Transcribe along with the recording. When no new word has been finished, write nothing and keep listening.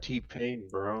T-Pain,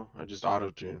 bro. I just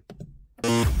auto-tune.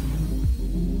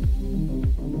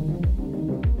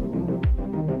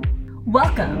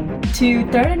 Welcome to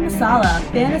Third and Masala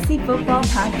Fantasy Football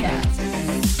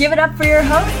Podcast. Give it up for your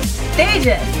host,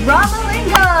 Tejas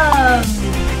Ramalingam.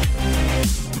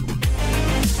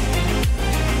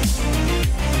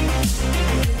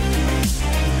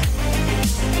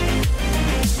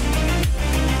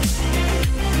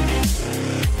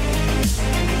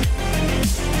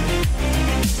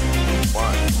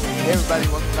 Hey everybody,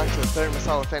 welcome back to the Third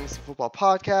Masala Fantasy Football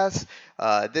Podcast.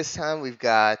 This time we've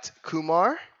got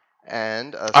Kumar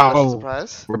and a special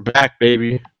surprise. We're back,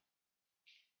 baby.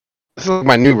 This is like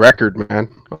my new record, man,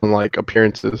 on like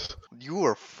appearances. You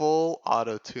are full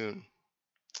auto-tune.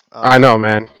 I know,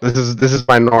 man. This is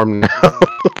my norm now.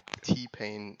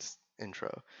 T-Pain's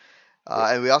intro.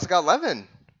 And we also got Levin.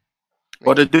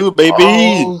 What it do, baby?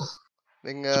 Oh,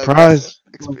 surprise,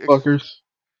 motherfuckers.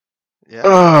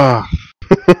 Yeah.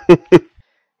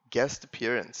 Guest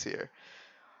appearance here.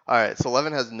 Alright, so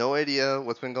Levin has no idea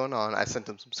what's been going on. I sent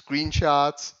him some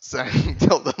screenshots,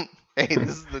 told him, hey, this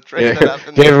is the trade that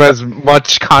happened. Gave him as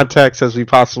much context as we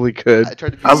possibly could.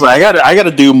 I was like, I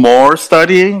gotta do more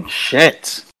studying.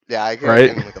 Shit. Yeah, I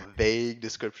gave him like a vague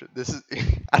description. This is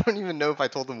I don't even know if I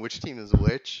told him which team is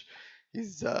which.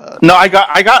 He's No, I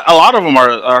got a lot of them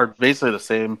are basically the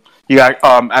same. You got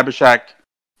Abhishek,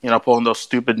 pulling those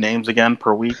stupid names again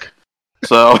per week.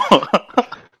 So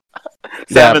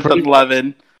 7th and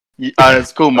 11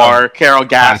 is Kumar. Carol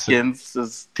Gaskins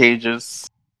is Tejas.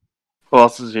 Who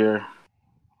else is here?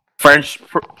 Fresh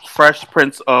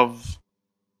Prince of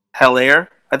Helaire.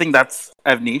 I think that's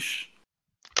Avnish.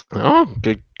 Oh,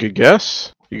 good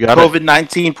guess. You got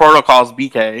COVID-19 protocols,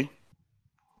 BK.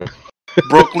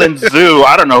 Brooklyn Zoo.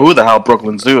 I don't know who the hell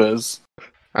Brooklyn Zoo is.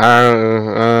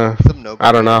 I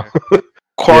don't know.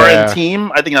 Quarantine.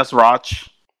 I think that's Roch.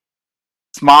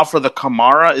 Smile for the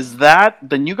Kamara. Is that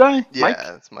the new guy? Yeah, Mike?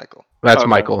 it's Michael. That's okay.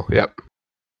 Michael. Yep.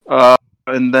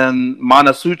 And then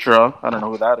Manasutra. I don't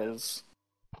know who that is.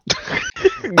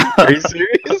 Are you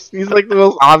serious? He's like the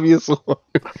most obvious one.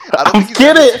 I'm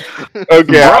kidding.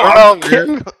 Okay, I'm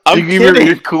kidding.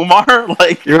 Kumar,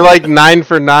 like you're like 9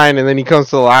 for 9, and then he comes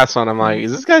to the last one. I'm like,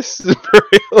 is this guy super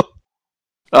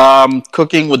real?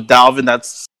 Cooking with Dalvin.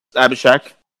 That's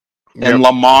Abhishek. Yep. And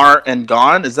Lamar and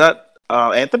Gone. Is that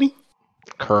Anthony?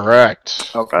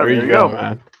 Correct. Okay, there you go,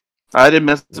 man. I didn't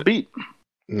miss a beat.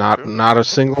 Not a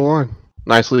single one.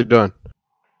 Nicely done.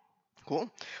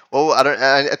 Cool. Well,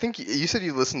 I think you said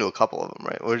you listened to a couple of them,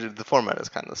 right? Or the format is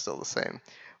kind of still the same.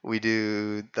 We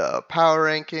do the power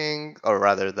ranking, or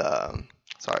rather the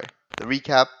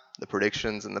recap, the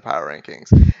predictions, and the power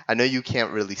rankings. I know you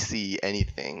can't really see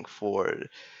anything for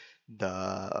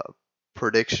the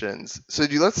predictions, so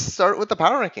let's start with the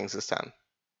power rankings this time.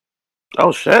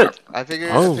 Oh shit! I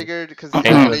figured because I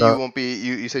know you won't be.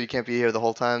 You said you can't be here the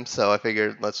whole time, so I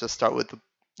figured let's just start with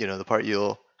the part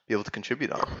you'll be able to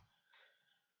contribute on.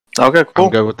 Okay, cool.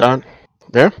 I'm good with that.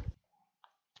 Yeah.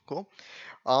 Cool.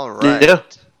 All right. Yeah.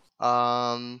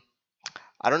 I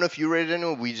don't know if you rated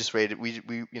anyone. We just rated. We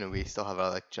still have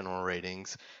our general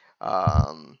ratings.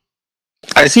 I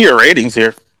see your ratings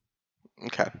here.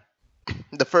 Okay.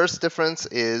 The first difference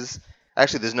is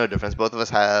actually there's no difference. Both of us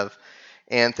have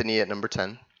Anthony at number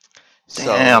 10.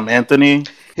 Damn, Anthony.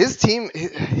 His team,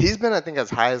 he's been I think as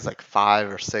high as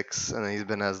 5 or 6, and then he's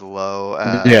been as low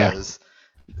as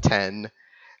 10.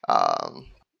 Anthony.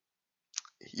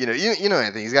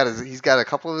 He's got a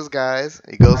couple of his guys.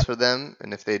 He goes for them,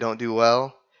 and if they don't do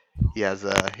well, he has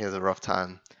a rough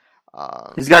time.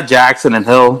 He's got Jackson and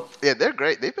Hill. Yeah, they're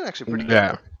great. They've been actually pretty good.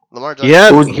 Yeah. Lamar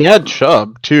Jackson. He had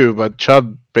Chubb too, but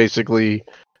Chubb basically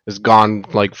is gone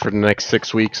for the next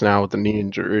 6 weeks now with the knee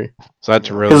injury. So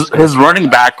that's really his running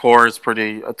back core is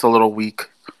it's a little weak.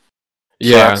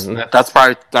 Yeah, so that's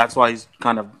why he's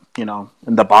kind of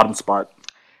in the bottom spot.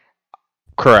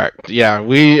 Correct. Yeah,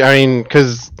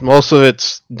 because most of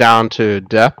it's down to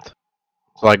depth.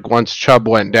 So once Chubb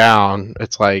went down,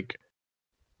 it's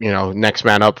next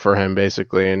man up for him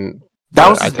basically, and that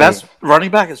was his best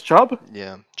running back is Chubb.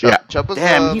 Yeah, Chubb was.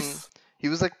 Damn, he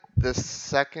was the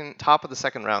top of the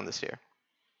second round this year.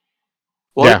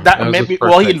 Well,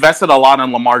 he invested a lot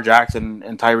in Lamar Jackson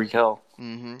and Tyreek Hill.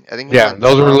 Mm-hmm. I think.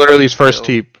 Those were literally his first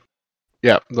team.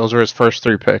 Yeah, those were his first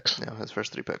 3 picks. Yeah, his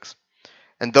first 3 picks.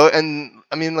 And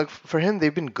for him,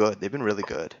 they've been good. They've been really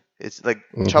good. It's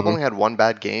Chubb only had 1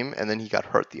 bad game, and then he got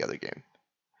hurt the other game.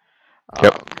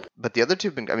 Yep. But the other two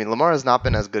have been. Lamar has not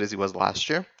been as good as he was last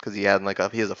year because he had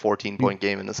he has a 14-point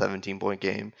game and a 17-point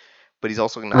game, but he's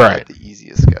also not had the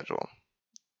easiest schedule.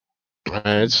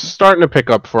 And it's starting to pick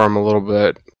up for him a little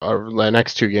bit. The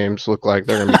next 2 games look like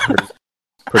they're going to be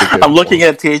pretty good. I'm looking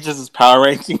at Tages' power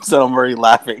rankings, so I'm already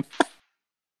laughing.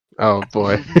 Oh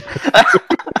boy.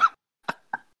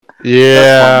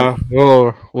 Yeah,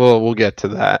 we'll get to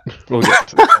that. We'll get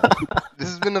to that. This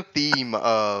has been a theme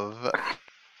of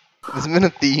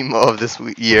this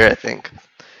year, I think.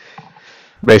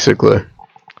 Basically.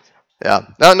 Yeah.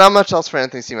 Not much else for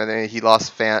Anthony's team. I think he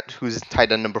lost Fant, who's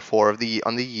tight end number 4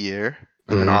 on the year.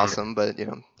 It's been awesome, but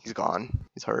he's gone.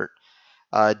 He's hurt.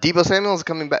 Deebo Samuel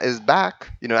is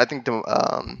back. I think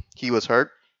he was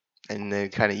hurt, and they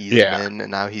kind of eased him in,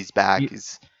 and now he's back.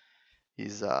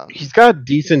 He's got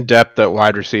decent depth at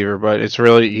wide receiver, but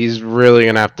he's really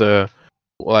gonna have to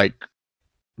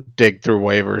dig through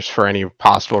waivers for any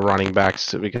possible running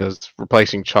backs because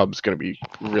replacing Chubb's gonna be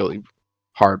really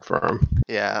hard for him.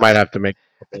 Yeah, might have to make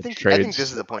trades. I think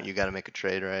this is the point you got to make a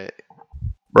trade, right?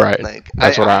 Right.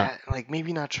 That's what I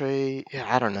maybe not trade.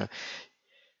 Yeah, I don't know.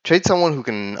 Trade someone who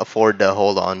can afford to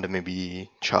hold on to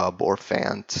maybe Chubb or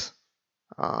Fant.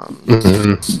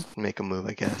 Make a move,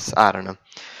 I guess. I don't know.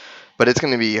 But it's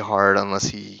going to be hard unless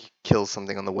he kills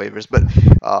something on the waivers. But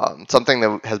something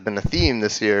that has been a theme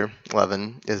this year,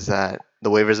 Levin, is that the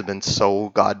waivers have been so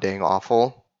goddamn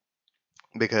awful.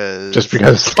 Because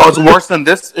it's worse than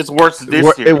this. It's worse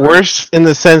this year. It's worse in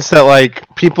the sense that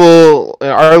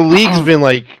our league's been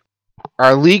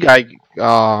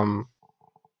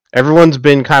everyone's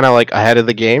been kind of ahead of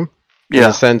the game. In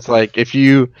the sense if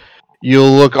you'll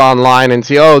look online and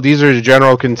see, these are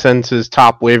general consensus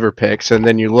top waiver picks, and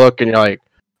then you look and you're like,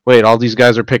 wait, all these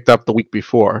guys are picked up the week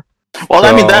before. Well,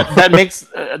 I mean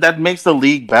that makes the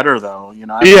league better, though.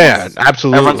 Yeah,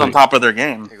 absolutely. Everyone's on top of their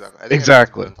game.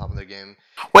 Exactly. On top of their game.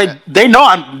 Wait, they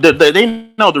know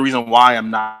they know the reason why I'm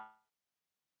not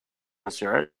this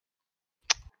year, right?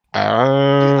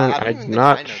 I'm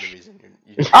not. I know the reason.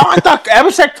 I thought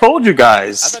Abhishek told you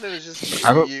guys. I thought it was just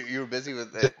you were busy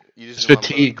with it. You just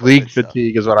fatigue, league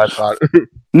fatigue is what I thought.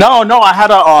 No, I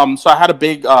had a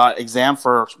big exam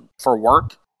for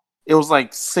work. It was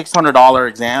like $600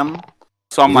 exam.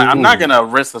 So I'm like, I'm not gonna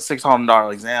risk a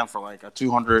 $600 exam for like a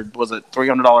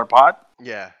 $300 pot?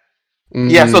 Yeah.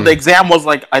 Yeah, so the exam was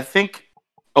I think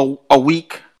a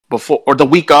week before or the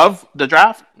week of the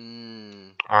draft.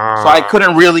 So I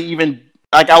couldn't really even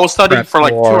I was studying for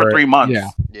 2 or 3 months.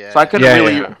 Yeah. So I couldn't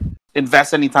really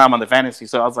invest any time on the fantasy.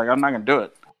 So I was like, I'm not gonna do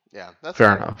it. Yeah, that's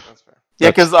fair enough. That's fair.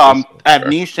 Yeah, because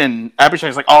Avnish and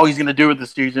Abhishek's like, he's gonna do it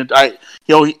this season.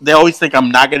 They always think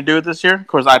I'm not gonna do it this year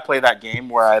because I play that game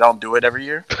where I don't do it every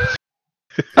year.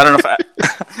 I don't know if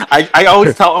I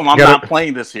always tell them I'm not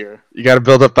playing this year. You got to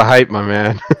build up the hype, my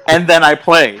man. And then I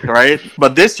play, right?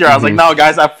 But this year I was like, no,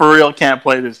 guys, I for real can't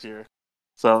play this year.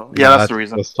 So that's the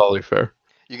reason. That's totally fair.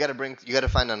 You got to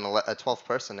find a 12th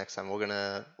person next time.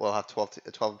 We'll have 12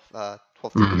 teams.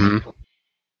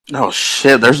 Oh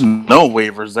shit! There's no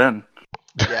waivers then.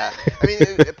 Yeah, I mean,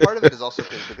 part of it is also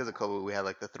because of COVID, we had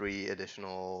the 3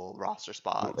 additional roster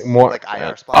spots,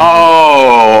 IR spots.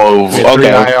 Oh, okay. 3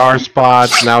 IR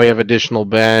spots. Now we have additional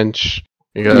bench.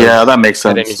 Yeah, that makes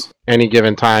sense. At any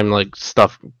given time,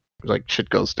 stuff shit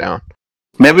goes down.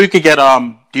 Maybe we could get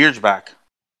Deerge back.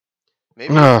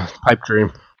 Maybe pipe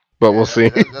dream, but we'll see.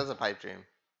 That's a pipe dream.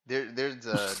 There's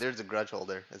a grudge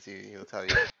holder, as he'll tell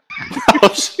you.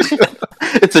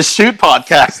 It's a shoot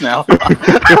podcast now. No.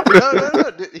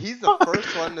 He's the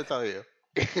first one to tell you.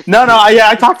 No.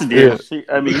 I talked to Deerge.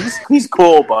 I mean, he's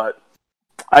cool, but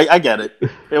I get it.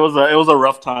 It was a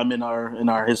rough time in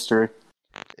our history.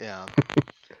 Yeah.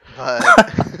 But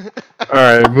all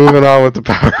right, moving on with the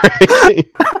power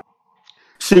ranking.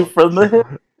 Shoot from the hip.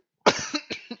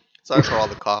 Sorry for all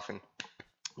the coughing.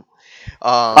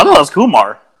 I thought it was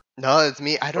Kumar. No, it's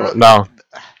me. I don't know. No.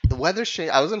 The weather's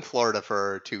changed. I was in Florida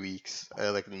for 2 weeks,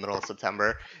 in the middle of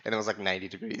September, and it was 90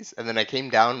 degrees. And then I came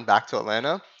down back to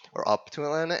Atlanta, or up to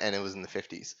Atlanta, and it was in the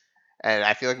 50s. And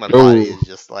I feel like my body is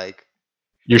just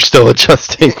You're still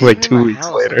adjusting 2 weeks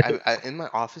later. In my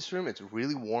office room, it's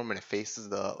really warm, and it faces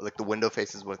the window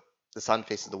faces the sun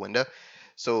faces the window,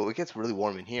 so it gets really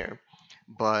warm in here.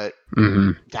 But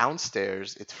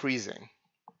downstairs, it's freezing.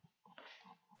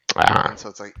 And so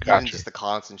it's even just the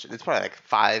constant it's probably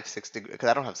 5-6 degrees, because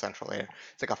I don't have central air.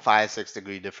 It's a 5-6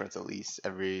 degree difference at least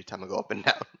every time I go up and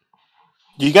down.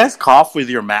 Do you guys cough with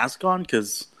your mask on?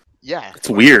 Because it's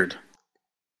weird.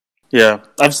 Yeah,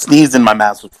 I've sneezed in my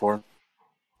mask before.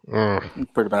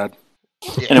 Pretty bad.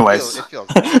 Yeah, anyways, it feels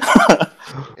bad.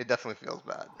 It definitely feels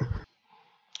bad.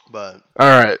 But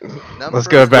all right, let's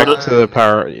go back to the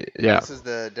power. Yeah, this is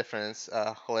the difference.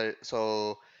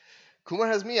 So Kumar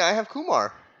has me. I have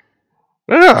Kumar.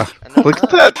 Yeah, And I'm look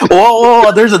at not. that.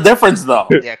 Whoa, there's a difference though.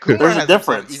 Yeah, Kumar There's a has himself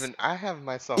difference. even I have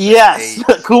myself. at Yes,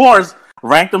 8. Kumar's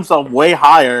ranked himself way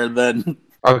higher than.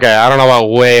 Okay, I don't know about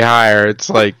way higher. It's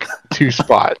like 2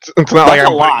 spots. It's not like That's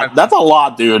a I'm lot. That's a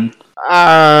lot, dude.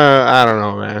 I don't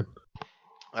know, man.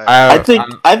 Alright. I think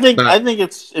not- I think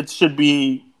it should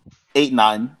be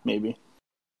 8-9 maybe.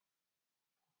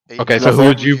 Okay, Is so that who fair?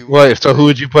 would you who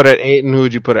would you put at 8 and who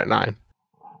would you put at 9?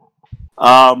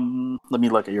 Let me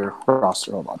look at your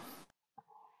roster. Hold on.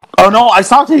 Oh no, I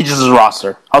saw Tejas'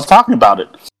 roster. I was talking about it.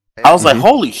 I was like,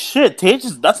 holy shit,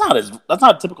 Tejas! That's not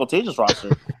a typical Tejas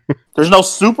roster. There's no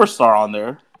superstar on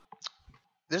there.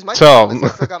 There's Michael So-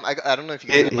 Thomas. Looks like I don't know if you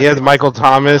guys He has Michael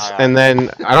Thomas, Ah, and then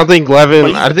I don't think Levin.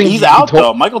 But I think he's he out told-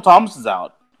 though. Michael Thomas is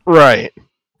out. Right,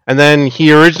 and then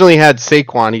he originally had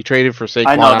Saquon. He traded for Saquon.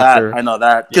 I know after. that. I know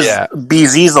that. Because Yeah.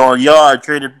 BZ's all, I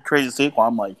traded Saquon.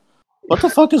 I'm like, what the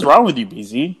fuck is wrong with you,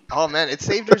 BZ? Oh man, it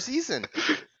saved her season.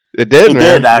 It did, It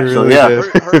man. did, actually, yeah.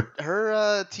 did.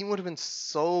 Her team would have been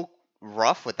so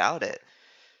rough without it.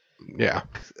 Yeah.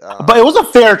 But it was a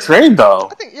fair trade, though.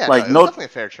 I think, yeah, like, it was definitely a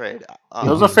fair trade. It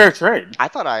was a fair trade. I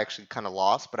thought I actually kind of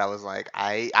lost, but I was like,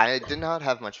 I did not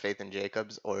have much faith in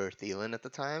Jacobs or Thielen at the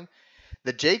time.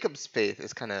 The Jacobs faith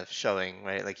is kind of showing,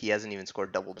 right? Like he hasn't even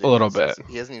scored double digits. A little bit.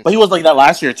 He hasn't even. But he was like that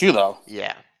last year, too, though.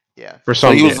 Yeah, yeah. For So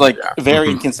some, he was, games, like, yeah. very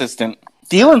Mhm. inconsistent.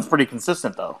 Thielen's pretty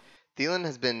consistent, though. Thielen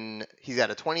has been. He's got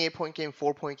a 28-point game,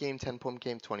 4-point game, 10-point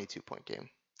game, 22-point game.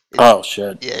 Oh,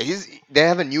 shit. Yeah, they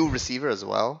have a new receiver as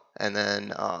well, and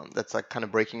then that's like kind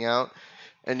of breaking out.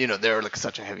 And they're like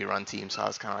such a heavy run team, so I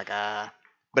was kind of like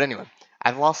But anyway,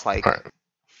 I've lost like All right.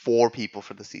 4 people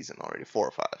for the season already, 4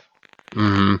 or 5.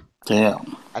 Mhm.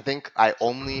 Damn. I think I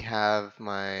only have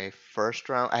my first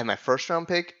round. I have my first round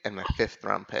pick and my 5th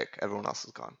round pick. Everyone else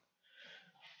is gone.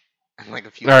 And like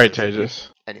a few. All right, others. Tejas.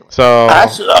 Anyway. So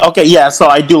Actually, okay, yeah, so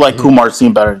I do like Kumar's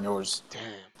team better than yours. Damn.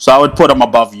 So I would put him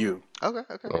above you.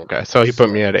 Okay. so he put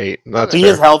me at 8. That's He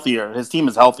fair. is healthier. His team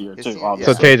is healthier, His too, team-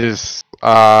 obviously. So Tejas,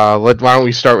 why don't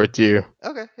we start with you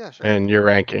Okay. Yeah. Sure. and your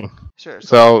ranking? Sure.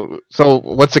 So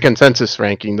what's the consensus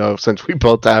ranking though? Since we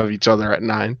both have each other at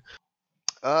 9.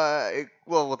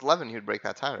 Well, with 11, he would break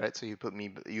that tie, right? So you put me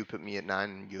at 9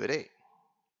 and you at 8.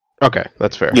 Okay,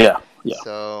 that's fair. Yeah.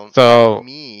 So So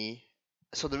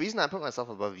So the reason I put myself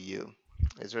above you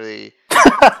is really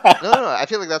no. I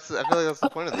feel like that's the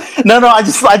point of this. No, I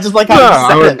just like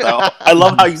how you said it, though. I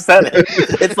love how you said it.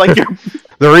 It's like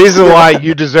the reason why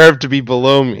you deserve to be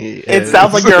below me. it is-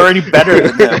 sounds like you're already better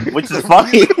than him, which is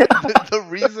funny. The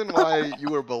reason why you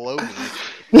were below me.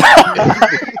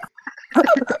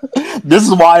 This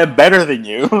is why I'm better than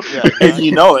you, Yeah, and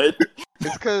you know it.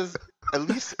 It's because at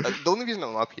least the only reason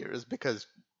I'm up here is because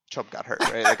Chubb got hurt,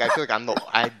 right? Like I feel like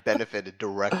I benefited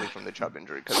directly from the Chubb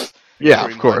injury because Yeah,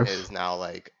 of course. is now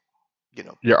like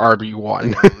Your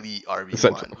RB1. like elite RB1.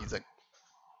 Essentially. He's like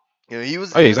he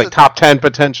was. Oh, he's like top 10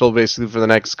 potential basically for the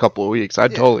next couple of weeks. I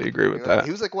totally agree with that.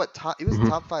 He was like what top? He was Mhm.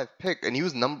 top 5 pick, and he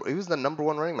was the number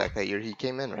 1 running back that year. He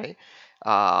came in, right?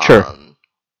 Sure.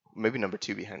 Maybe number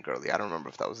 2 behind Gurley. I don't remember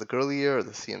if that was the Gurley year or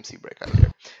the CMC breakout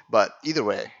year. But either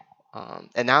way,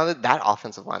 and now that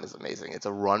offensive line is amazing. It's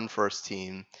a run first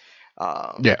team.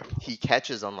 Yeah. He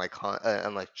catches unlike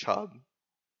Chubb.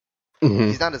 Mhm.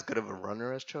 He's not as good of a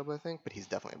runner as Chubb, I think, but he's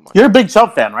definitely much. You're a big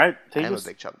Chubb fan, right? I'm a Tejas?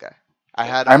 big Chubb guy.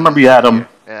 I remember you had him.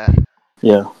 Yeah.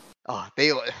 Yeah. Oh,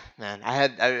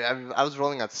 I was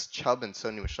rolling out Chubb and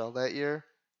Sony Michel that year.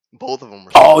 Both of them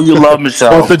were. Oh, you love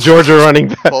Michelle. Both the Georgia running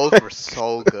back. Both were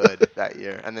so good that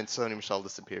year, and then Sony Michel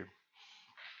disappeared.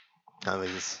 I mean,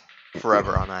 he's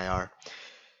forever on IR.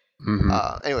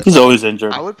 Mhm. Anyway, He's always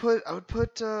injured. I would put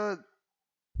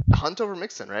Hunt over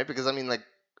Mixon, right? Because I mean, like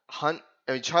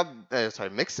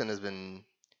Mixon has been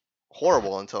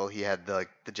horrible until he had the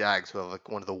Jags, who have like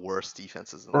one of the worst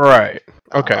defenses in the league. Right.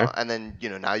 Okay. And then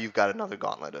now you've got another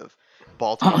gauntlet of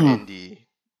Baltimore, Indy.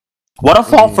 What a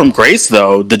fall from grace,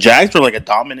 though. The Jags were like a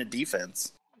dominant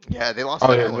defense. Yeah, they lost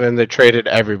Oh, yeah, everyone. and they traded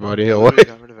everybody They away. literally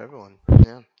got rid of everyone.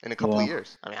 Yeah, in a couple of Yeah.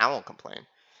 years. I mean, I won't complain.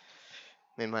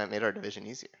 Made our division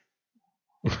easier.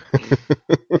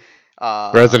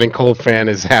 Resident Colt fan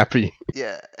is happy.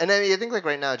 Yeah, and I mean, I think like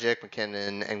right now, Jake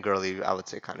McKinnon and Gurley, I would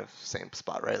say kind of same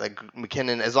spot, right? Like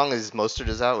McKinnon, as long as Mostert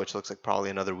is out, which looks like probably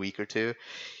another week or two,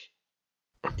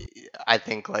 I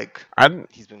think like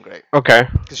he's been great. Okay.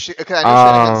 Because I know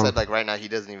Shanahan said like right now he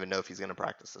doesn't even know if he's gonna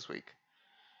practice this week.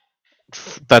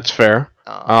 That's fair.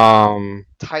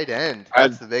 Tight end,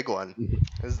 that's the big one.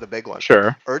 This is the big one.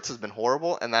 Sure. Ertz has been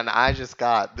horrible, and then I just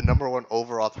got the number 1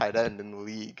 overall tight end in the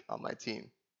league on my team,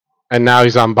 And now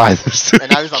he's on bye this and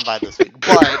now he's on bye this week.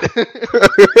 But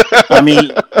I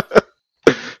mean,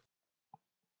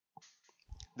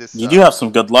 This You do have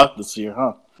some good luck this year,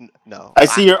 huh? no. I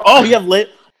see your. Oh, you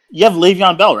have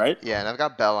Le'Veon Bell, right? Yeah, and I've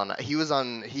got Bell on. He was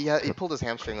on. He pulled his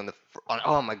hamstring on.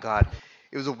 Oh my God,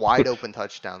 it was a wide open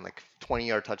touchdown, like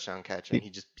 20-yard touchdown catch, and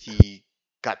he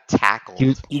got tackled.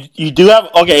 You do have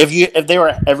okay. If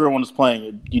everyone was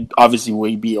playing, you obviously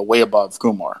would be way above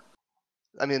Kumar.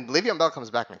 I mean, Le'Veon Bell comes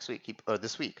back next week. Or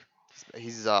this week.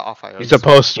 He's off IR. He's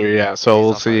supposed to, yeah. So He's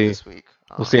we'll off IR see. this week.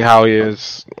 We'll see how he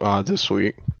is this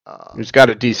week. He's got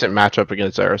a decent matchup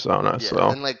against Arizona. Yeah, So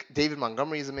and like David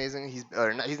Montgomery is amazing.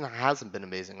 Hasn't been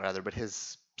amazing rather, but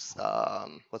his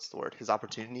what's the word? His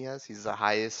opportunity he's the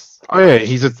highest. oh yeah,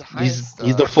 he's the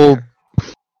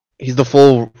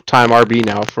full time RB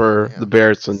now for the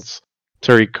Bears since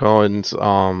Tariq Cohen's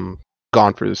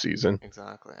gone for the season.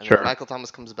 Exactly. And Sure. then Michael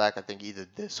Thomas comes back, I think either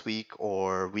this week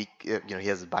or week. He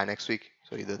has a bye next week,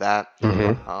 so either that.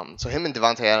 Mm-hmm. So him and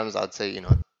Devontae Adams, I'd say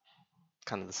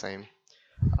kind of the same.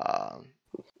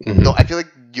 Mhm. No, I feel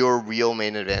like your real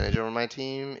main advantage over my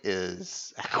team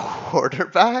is at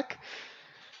quarterback.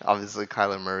 Obviously,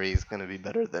 Kyler Murray is going to be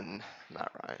better than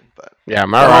Matt Ryan, but Yeah,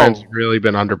 Matt Ryan's really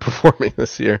been underperforming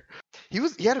this year. he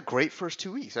had a great first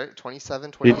 2 weeks, right?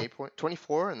 27, 28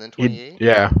 24, and then 28.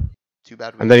 Yeah. Two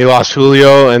bad weeks. And then he lost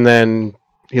Julio, and then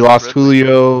he lost Ridley.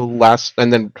 Julio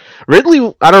and then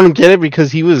Ridley. I don't get it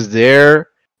because he was there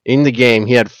in the game.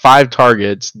 He had 5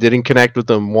 targets, didn't connect with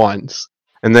them once,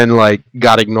 and then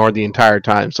got ignored the entire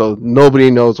time. So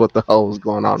nobody knows what the hell was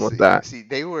going on with that. See,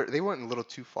 they went a little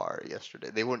too far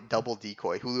yesterday. They went double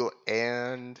decoy. Julio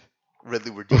and Ridley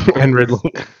were decoys. And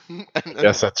Ridley. And then-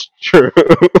 Yes, that's true.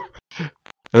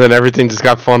 And then everything just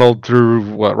got funneled through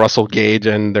Russell Gage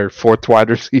and their 4th wide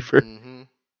receiver. Mhm.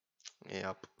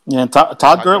 Yep. Yeah, and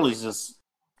Todd Gurley's just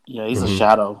he's a Mhm.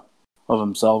 shadow of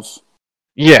himself.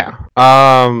 Yeah.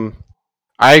 I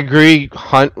agree.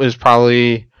 Hunt is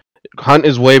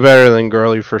way better than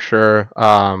Gurley for sure.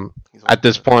 At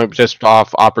this point, just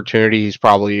off opportunity, he's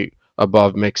probably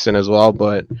above Mixon as well.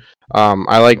 But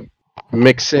I like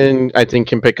Mixon. I think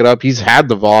can pick it up. He's had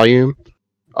the volume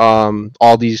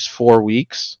all these 4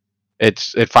 weeks.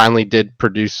 It finally did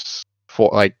produce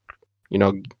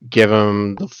give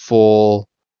him the full.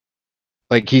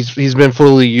 He's been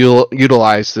fully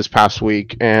utilized this past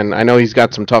week, and I know he's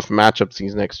got some tough matchups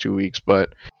these next 2 weeks.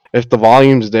 But if the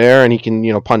volume's there and he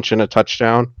can punch in a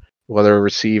touchdown, whether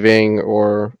receiving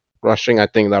or rushing, I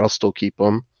think that'll still keep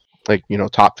him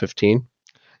top 15.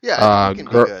 Yeah, I think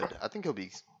he can be good. I think he'll be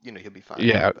fine.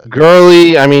 Yeah, but-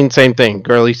 Gurley. I mean, same thing.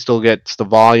 Gurley still gets the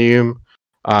volume.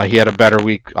 He had a better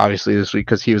week, obviously, this week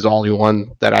because he was the only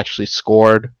one that actually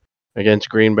scored against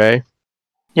Green Bay.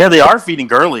 Yeah, they are feeding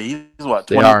Gurley. He's what,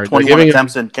 They are. 21 They're giving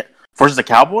attempts versus the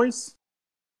Cowboys?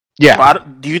 Yeah,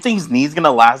 But do you think his knee's going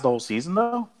to last the whole season,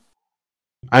 though?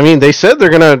 I mean, they said they're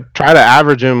gonna try to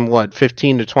average him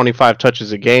 15 to 25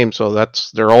 touches a game, so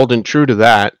they're holding true to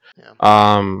that. Yeah.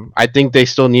 I think they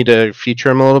still need to feature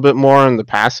him a little bit more in the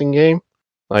passing game,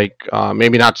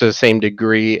 maybe not to the same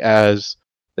degree as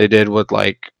they did with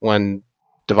when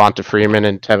Devonta Freeman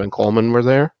and Tevin Coleman were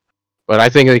there. But I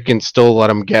think they can still let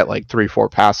him get 3-4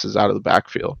 passes out of the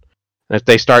backfield. And if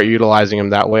they start utilizing him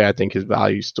that way, I think his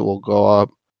value still will go up.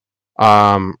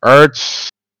 Ertz,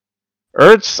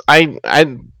 I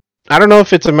don't know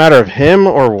if it's a matter of him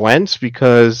or Wentz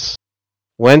because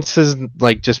Wentz is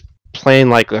just playing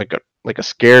like a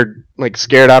scared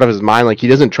out of his mind. He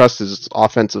doesn't trust his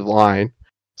offensive line.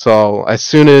 So as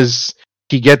soon as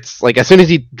he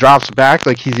drops back,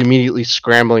 he's immediately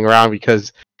scrambling around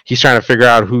because he's trying to figure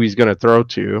out who he's going to throw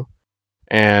to.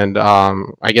 And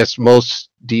I guess most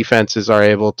defenses are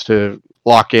able to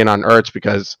lock in on Ertz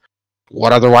because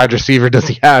what other wide receiver does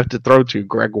he have to throw to?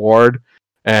 Greg Ward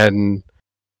and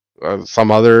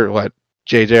some other,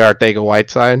 J.J.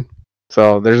 Arcega-Whiteside.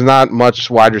 So there's not much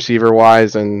wide receiver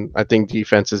wise, and I think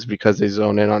defenses, because they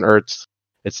zone in on Ertz,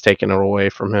 it's taken it away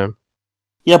from him.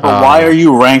 Yeah, but why are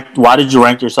you ranked? Why did you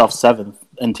rank yourself 7th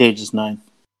and Tages 9th?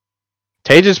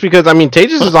 Tejas, because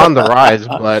Tejas is on the rise,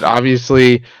 but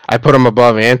obviously I put him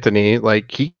above Anthony.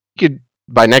 He could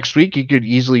by next week he could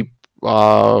easily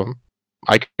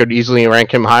I could easily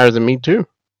rank him higher than me too.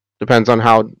 Depends on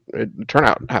how the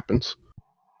turnout happens.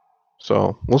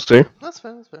 So we'll see. That's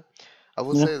fair. That's fair. I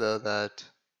will say though that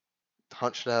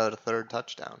Hunt should have had a 3rd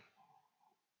touchdown,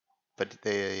 but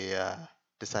they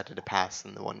decided to pass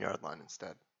in the 1-yard line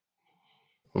instead.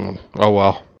 Oh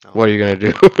well. What are you gonna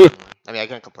do? I mean, I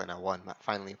can't complain. I won.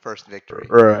 Finally, first victory.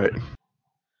 Right.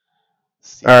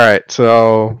 All right.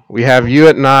 So we have you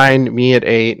at 9, me at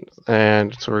 8,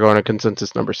 and so we're going to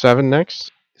consensus number 7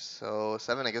 next. So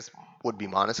 7, I guess, would be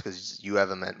Monis because you have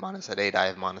him at Monis at 8. I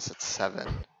have Monis at 7.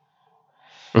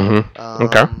 Mm-hmm.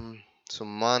 Okay. So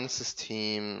Monas'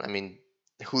 team, I mean,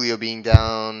 Julio being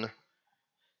down.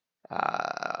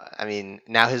 I mean,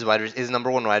 now his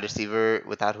number one wide receiver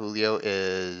without Julio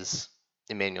is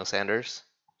Emmanuel Sanders.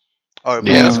 Or I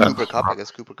Yeah, guess Mm. Cooper Kupp. I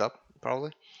guess Cooper Kupp,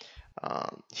 probably.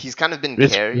 He's kind of been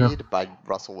It's- carried by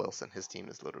Russell Wilson. His team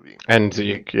is literally. and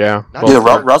Zeke, yeah. Not Yeah,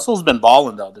 Well, Russell's been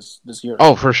balling though this year.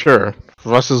 Oh, for sure.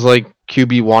 Russ is like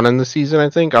QB1 in the season, I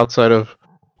think, outside of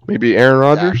maybe Aaron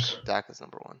Rodgers. Dak is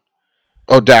number one.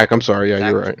 Oh, Dak. I'm sorry. Yeah,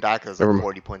 you're right. Dak has Never like mind.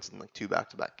 40 points in like 2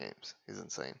 back-to-back games. He's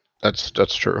insane. That's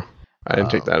true. I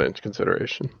didn't take that into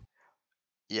consideration.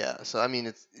 Yeah, so I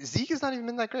mean, Zeke has not even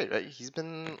been that great, right? He's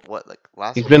been what, like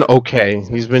last? He's week? been okay.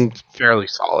 He's been fairly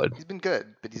solid. He's been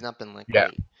good, but he's not been like Yeah.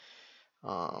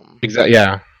 great. Exactly.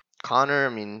 Yeah. Connor, I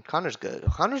mean, Connor's good.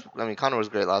 Connor was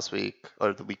great last week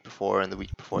or the week before, and the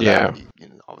week before Yeah.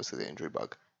 that, obviously the injury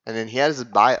bug. And then he had his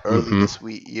bye early Mhm. this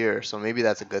year, so maybe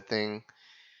that's a good thing.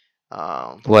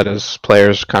 Let his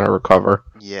players kind of recover.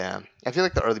 Yeah, I feel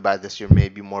like the early bye this year may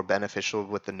be more beneficial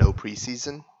with the no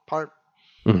preseason part.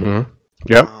 Mm-hmm.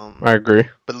 Yep. I agree.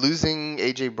 But losing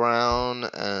AJ Brown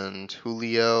and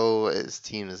Julio, his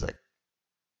team is like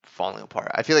falling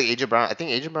apart. I feel like AJ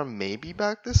Brown may be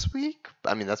back this week.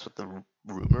 I mean, that's what the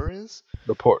rumor is.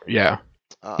 Report. Yeah.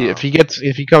 Um, If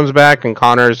he comes back and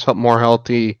Connor's more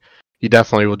healthy, he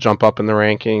definitely will jump up in the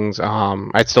rankings.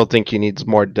 I still think he needs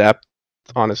more depth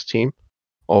on his team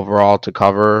overall to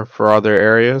cover for other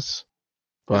areas,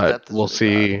 but depth is we'll really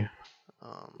see. bad.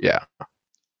 Yeah.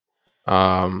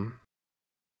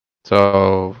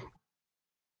 So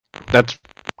that's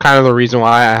kind of the reason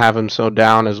why I have him so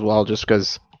down as well, just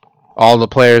because all the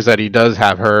players that he does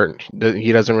have hurt,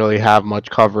 he doesn't really have much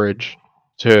coverage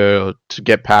to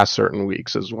get past certain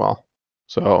weeks as well.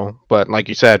 So, but like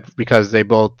you said, because they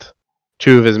both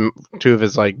two of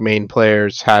his like main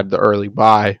players had the early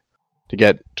bye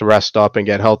to rest up and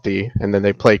get healthy, and then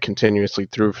they play continuously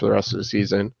through for the rest of the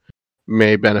season,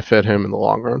 may benefit him in the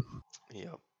long run.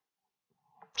 Yep.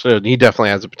 So he definitely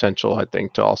has the potential, I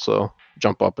think, to also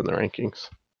jump up in the rankings.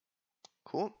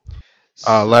 Cool.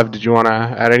 Lev, did you want to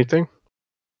add anything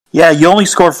Yeah, you only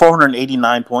scored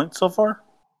 489 points so far.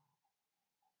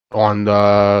 on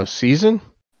the season?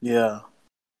 Yeah.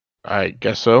 I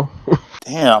guess so.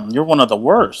 Damn, you're one of the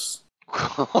worst.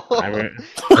 I mean,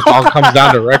 it all comes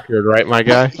down to record, right, my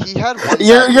guy? He had one.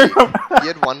 You're- He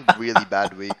had one really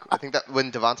bad week. I think that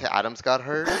when Devontae Adams got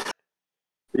hurt.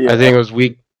 Yeah. I think it was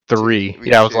week 3. Week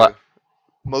Yeah, it was.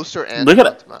 2. Mostert and Look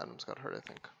at Devontae Adams got hurt. I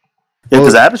think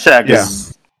because Abishag Yeah.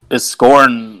 is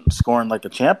scoring like a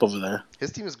champ over there.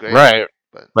 his team is great. Right,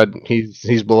 But but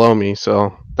he's below me,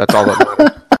 so that's all that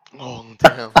matters. oh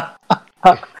damn.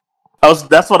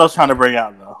 That's what I was trying to bring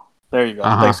out though. There you go.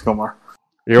 Uh-huh. Thanks, Kumar.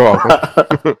 You're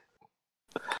welcome.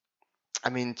 I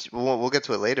mean, we'll get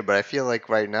to it later, but I feel like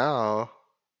right now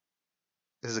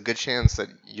there's a good chance that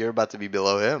you're about to be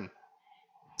below him.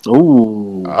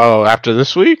 Ooh. Oh, after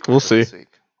this week, we'll see. This week.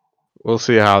 We'll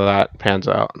see how that pans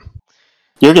out.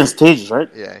 You're against Tages, right?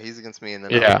 Yeah, he's against me, and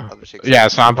then Yeah. Abhishek's Yeah,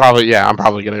 so I'm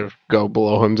probably gonna go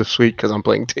below him this week because I'm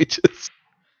playing Tages.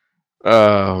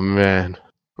 Oh man,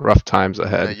 rough times No,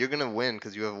 ahead. you're gonna win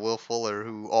because you have Will Fuller,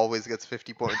 who always gets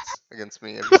 50 points against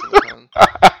me every single time.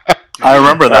 I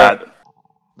remember that.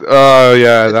 Oh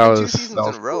yeah, It's that been was 2 seasons that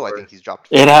was in a row. I poor. think he's dropped.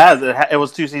 It has. It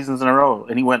was 2 seasons in a row,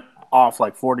 and he went off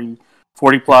like 40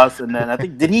 plus, and then I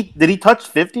think did he touch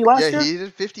 50 last year? Yeah, he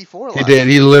did 54 last He did.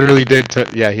 He year. literally did.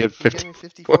 Yeah, he had He gave 50. me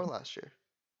 54 last year.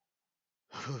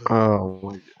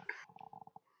 Oh.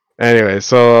 Anyway,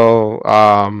 so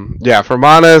yeah, for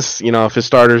Manas, if his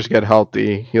starters get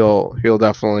healthy, he'll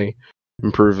definitely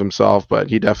improve himself. But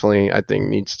he definitely, I think,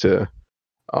 needs to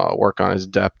work on his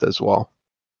depth as well.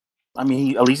 I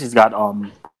mean, at least he's got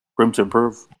room to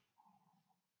improve.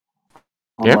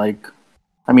 Yeah.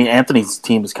 Anthony's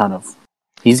team is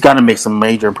he's got to make some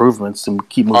major improvements and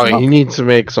keep moving Oh, up. he needs to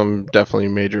make some definitely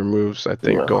major moves, I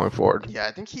think, Yeah. going forward. Yeah,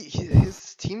 I think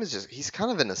his team is he's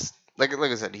kind of in a like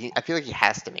I said, I feel like he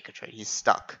has to make a trade. He's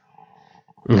stuck.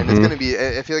 And it's Mhm. gonna be.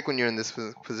 I feel like when you're in this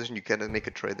position, you gotta make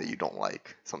a trade that you don't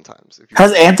like sometimes. If you,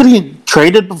 Has Anthony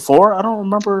traded before? I don't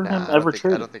remember him I ever don't think, I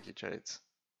trading. don't think he trades.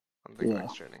 I don't think Yeah.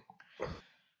 Mike's trading.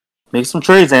 Make some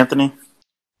trades, Anthony.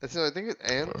 I think it's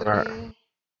Anthony, Alright.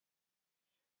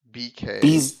 BK.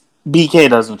 BK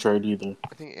doesn't trade either.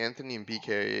 I think Anthony and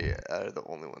BK are the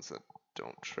only ones that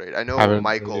don't trade. I know Haven't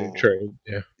Michael really trade.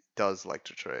 Yeah. does like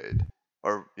to trade,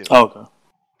 or Oh, okay.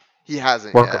 he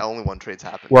hasn't. Work- Yeah, only one trade's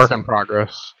happened. Work in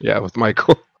progress. Yeah, with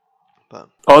Michael. But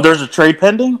Oh, there's a trade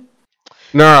pending?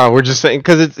 No, we're just saying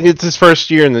because it's his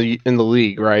first year in the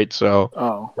league, right? So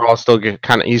Oh. we're all still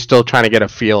he's still trying to get a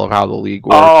feel of how the league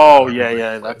works. Oh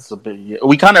yeah, that's a big. Yeah.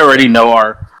 We kind of already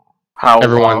know how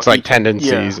everyone's like each-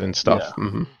 tendencies yeah, and stuff. yeah.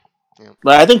 Hmm.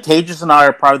 Like, I think Tages and I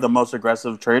are probably the most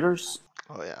aggressive traders.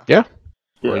 Oh yeah. Yeah.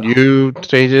 Yeah. Well, you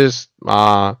stages,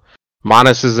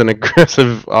 Monas is an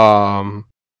aggressive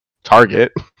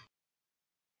target.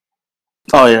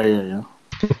 Oh yeah.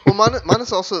 Well,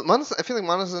 Manas also I feel like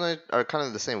Manas and I are kind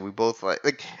of the same. We both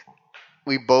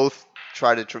we both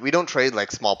try to we don't trade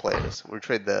like small players. We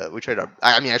trade our.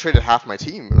 I mean, I traded half my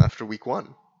team after week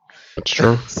 1. That's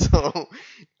true. So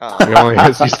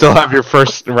you still have your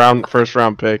first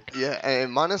round pick. yeah,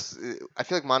 and Manas, I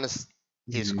feel like Manas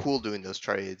is cool doing those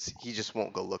trades. He just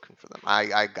won't go looking for them.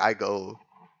 I go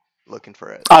looking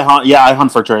for it. I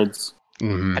hunt for trades.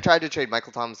 Mm-hmm. I tried to trade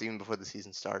Michael Thomas even before the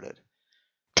season started.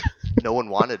 No one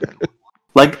wanted him.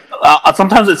 Like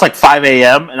sometimes it's like 5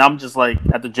 a.m. and I'm just like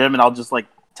at the gym and I'll just like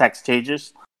text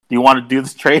Tages, "Do you want to do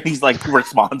this trade?" He's like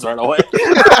responds right away.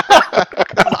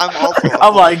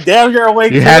 I'm like, "Damn, you're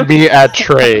awake." You had me at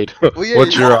trade. Well, yeah,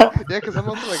 What's your up? Yeah, because I'm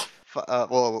also like,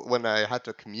 when I had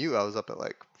to commute, I was up at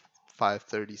like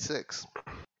 5:36.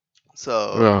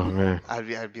 So Oh man.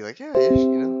 I'd be like, yeah,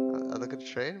 I'd look at the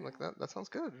trade. I'm like, that sounds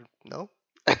good. No,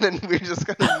 and then we just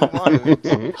kind of move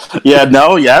on. Yeah,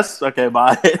 no, yes, okay,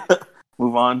 bye.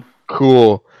 Move on.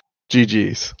 Cool.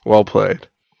 GG's. Well played.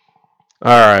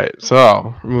 All right,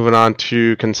 so moving on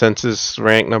to consensus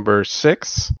rank number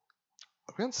 6.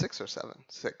 Are we on 6 or 7?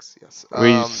 6, yes.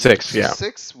 6, yeah.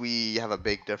 6, we have a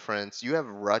big difference. You have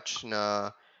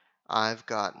Rachna. I've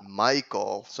got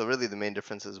Michael. So really, the main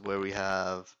difference is where we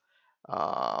have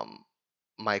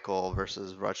Michael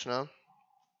versus Rachna.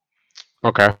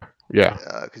 Okay. Yeah.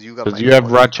 Because you have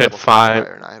Ruch at 5,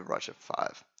 and I have Ruch at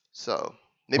 5. So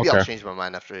maybe I'll change my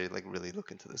mind after I really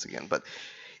look into this again. But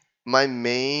my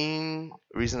main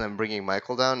reason I'm bringing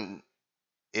Michael down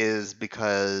is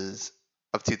because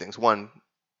of 2 things. One,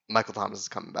 Michael Thomas is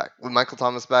coming back. With Michael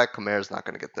Thomas back, Kamara's not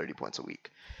going to get 30 points a week.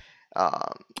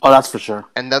 That's for sure.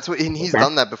 And that's and he's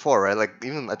done that before, right? Like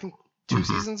even I think 2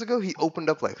 seasons ago, he opened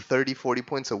up like 30, 40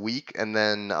 points a week, and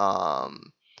then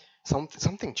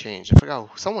something changed. I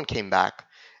forgot. Someone came back,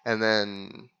 and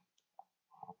then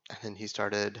he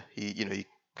started. He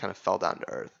kind of fell down to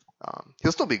earth.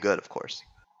 He'll still be good, of course.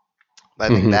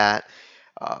 But I think that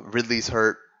Ridley's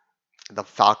hurt. The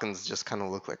Falcons just kind of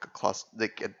look like a cluster.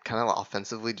 Kind of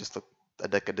offensively just look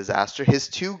like a disaster. His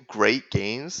 2 great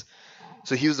games.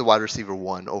 So he was the wide receiver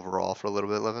 1 overall for a little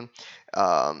bit, 11.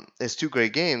 His 2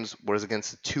 great games was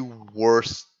against the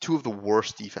 2 of the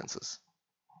worst defenses.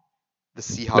 The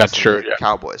Seahawks and the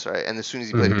Cowboys, right? And as soon as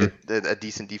he played a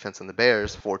decent defense on the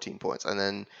Bears, 14 points. And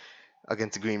then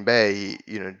against Green Bay,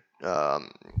 they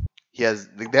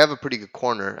have a pretty good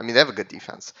corner. I mean, they have a good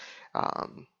defense.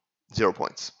 0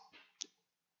 points,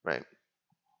 right?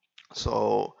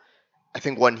 So I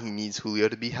think 1, he needs Julio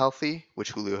to be healthy,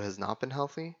 which Julio has not been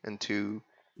healthy, and 2,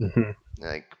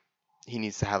 he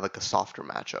needs to have like a softer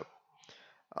matchup.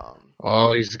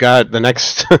 Well, he's got the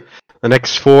next 4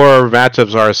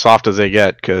 matchups are as soft as they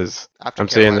get because I'm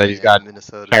saying that he's got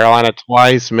Minnesota. Carolina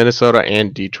twice, Minnesota,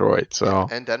 and Detroit. So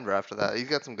and Denver after that. He's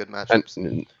got some good matchups.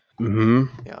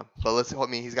 Yeah, but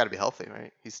he's got to be healthy,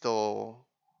 right? He's still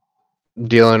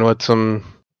dealing with some.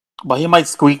 But he might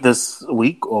squeak this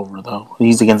week over though.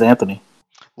 He's against Anthony.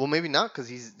 Well, maybe not because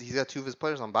he's got 2 of his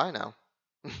players on bye now.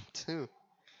 2.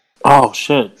 Oh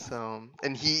shit! So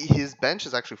and his bench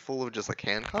is actually full of just like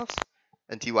handcuffs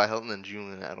and T.Y. Hilton and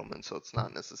Julian Edelman, so it's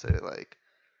not necessarily like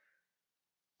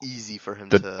easy for him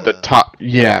the top.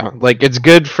 Yeah, like it's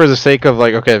good for the sake of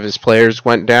like if his players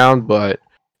went down, but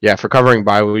yeah, for covering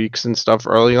bye weeks and stuff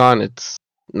early on, it's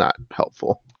not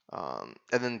helpful.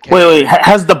 And then wait,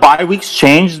 has the bye weeks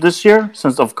changed this year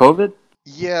since of COVID?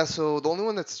 Yeah, so the only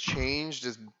one that's changed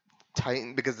is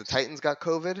Titan because the Titans got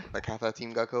COVID, like half that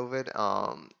team got COVID,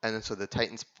 and then so the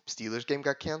Titans-Steelers game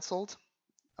got canceled.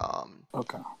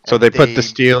 Okay. So they put the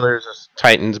Steelers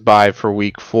Titans bye for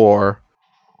week 4,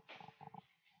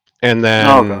 and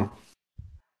then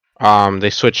they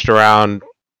switched around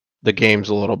the games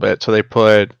a little bit. So they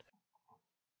put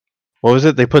what was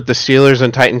it? They put the Steelers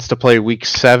and Titans to play week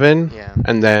 7,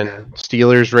 and then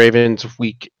Steelers Ravens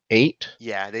week 8.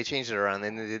 Yeah, they changed it around,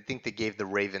 and I think they gave the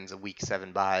Ravens a week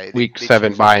 7 bye. Week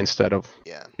 7 bye instead of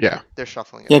yeah. They're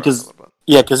shuffling it.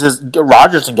 Yeah, because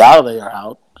Rodgers and Galloway are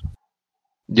out.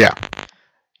 Yeah.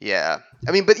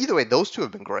 I mean, but either way, those 2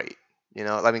 have been great.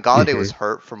 I mean, Galladay was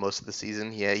hurt for most of the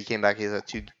season. Yeah, he came back. He had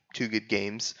 2 good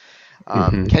games.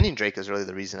 Kenyon Drake is really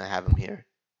the reason I have him here.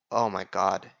 Oh my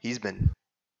God, he's been.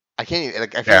 I can't even,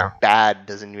 like, I feel like bad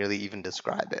doesn't really even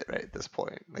describe it right at this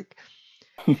point. Like,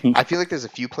 I feel like there's a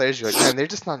few players you're like, man, they're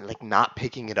just not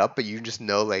picking it up, but you just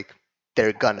know like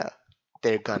they're gonna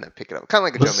pick it up. Kind of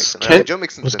like a Joe Mixon. Right? Joe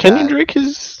Mixon's was been Kenyon bad. Drake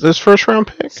his first round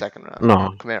pick? Second round.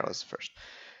 No, Kamara was first.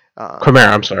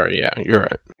 Kamara. I'm sorry. Yeah, you're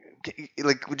right.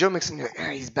 Like with Joe Mixon, you're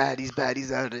like, he's bad.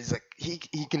 He's out. He's like, he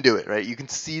can do it, right? You can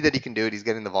see that he can do it. He's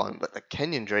getting the volume, but like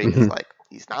Kenyon Drake is like,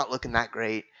 he's not looking that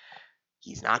great.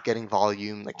 He's not getting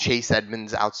volume. Like Chase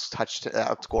Edmonds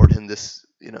outscored him this,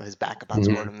 his backup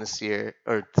outscored him this year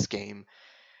or this game.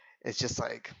 It's just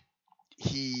like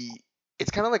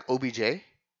it's kind of like OBJ,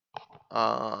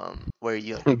 where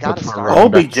you gotta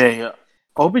start.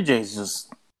 OBJ is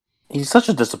just, he's such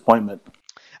a disappointment.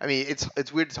 I mean,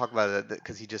 it's weird to talk about it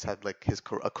because he just had like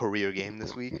a career game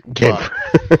this week.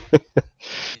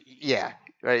 Yeah,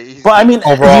 right. But I mean,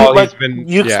 overall,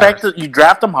 you expect you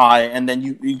draft him high, and then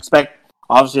you expect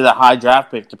obviously that high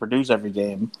draft pick to produce every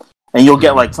game, and you'll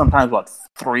get like sometimes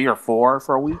 3 or 4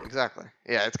 for a week. Exactly.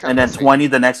 Yeah, it's kind of. And then 20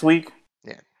 the next week.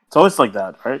 Yeah. So it's like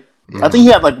that, right? I think he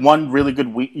had like one really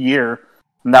good year,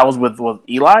 and that was with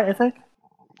Eli, I think.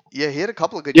 Yeah, he had a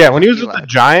couple of good. Yeah, when he was with the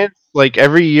Giants, like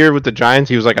every year with the Giants,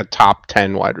 he was like a top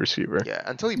 10 wide receiver. Yeah,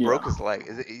 until he broke his leg.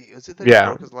 Is it that he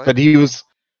broke his leg? But he was.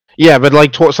 Yeah, but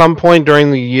like some point during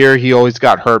the year, he always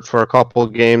got hurt for a couple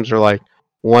of games, or like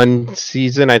one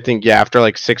season, I think. Yeah, after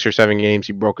like 6 or 7 games,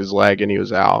 he broke his leg and he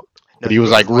was out. No, but he was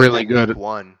like really good.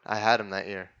 I had him that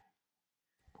year.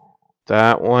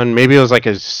 That one, maybe it was like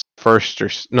his first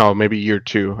maybe year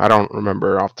 2. I don't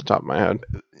remember off the top of my head.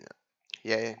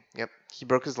 Yeah. Yep. He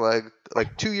broke his leg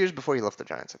like 2 years before he left the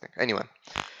Giants, I think. Anyway,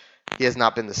 he has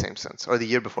not been the same since, or the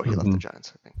year before he left the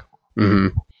Giants, I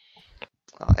think.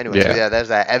 Anyway, so there's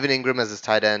that. Evan Ingram as his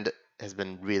tight end has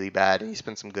been really bad. He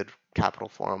spent some good capital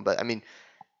for him, but I mean,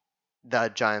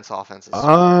 the Giants' offense is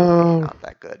really not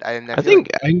that good. I think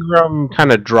Ingram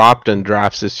kind of dropped in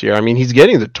drafts this year. I mean, he's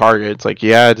getting the targets. Like he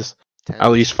had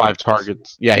at least 5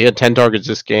 targets. Yeah, he had 10 targets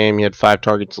this game. He had 5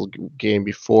 targets the game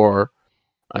before.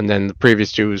 And then the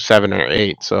previous 2 was 7 or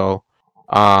 8. So,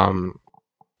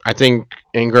 I think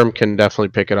Ingram can definitely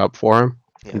pick it up for him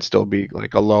and still be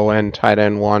like a low end tight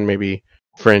end 1, maybe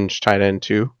fringe tight end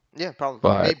 2. Yeah, probably.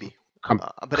 But maybe.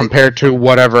 But compared to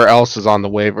whatever else is on the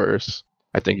waivers,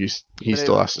 I think he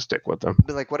still has to stick with them.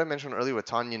 But like what I mentioned earlier with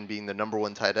Tonyan being the number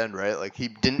 1 tight end, right? Like he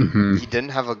had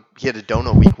a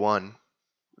donut week 1,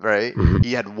 right?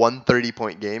 He had 1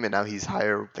 30-point game, and now he's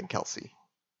higher than Kelsey.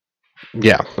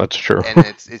 Yeah, that's true. And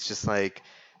it's just like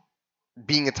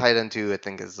being a tight end 2, I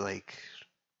think is like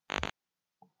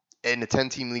in a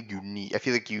 10-team league I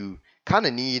feel like you kind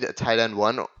of need a tight end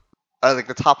 1, like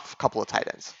the top couple of tight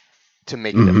ends to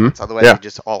make a difference. Otherwise, they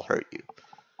just all hurt you.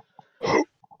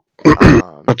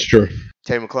 That's true.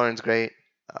 Terry McLaurin's great.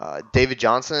 David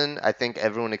Johnson, I think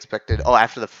everyone expected.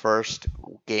 After the first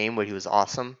game where he was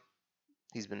awesome.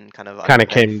 He's been kind of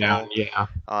came down, yeah.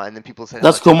 And then people said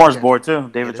that's Kumar's board too,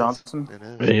 David Johnson.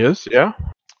 He is, yeah.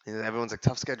 And everyone's like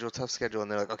tough schedule,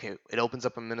 and they're like, okay, it opens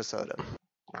up in Minnesota.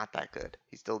 Not that good.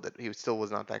 He still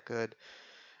was not that good.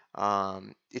 I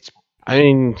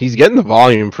mean, he's getting the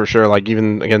volume for sure. Like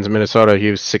even against Minnesota,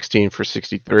 he was 16 for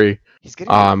 63. He's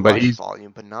getting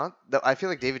volume, but not. I feel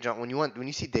like David Johnson. When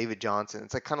you see David Johnson,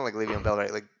 it's like kind of like Le'Veon Bell,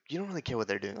 right? Like you don't really care what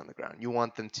they're doing on the ground. You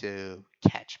want them to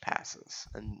catch passes,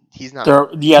 and he's not.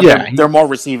 They're more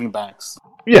receiving backs.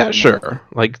 Yeah, sure.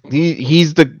 Like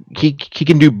he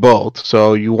can do both.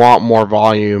 So you want more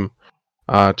volume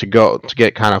to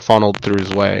get kind of funneled through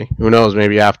his way. Who knows?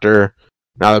 Maybe after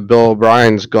now that Bill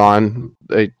O'Brien's gone,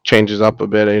 it changes up a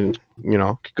bit and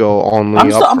could go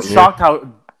only up. I'm shocked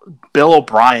how Bill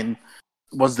O'Brien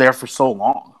was there for so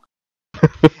long.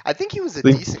 I think he was a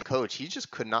decent coach. He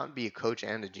just could not be a coach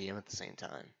and a GM at the same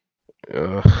time.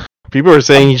 People are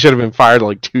saying he should have been fired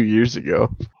like 2 years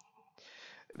ago.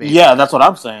 Maybe. Yeah, that's what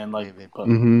I'm saying. Like,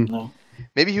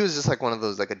 maybe he was just like one of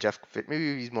those, like a Jeff.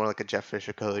 Maybe he's more like a Jeff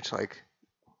Fisher coach, like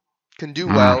can do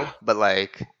well, but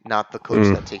like not the coach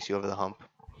that takes you over the hump.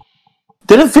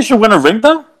 Didn't Fisher win a ring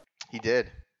though? He did.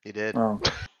 Oh.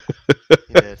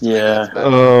 He did. Yeah.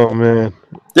 Oh man.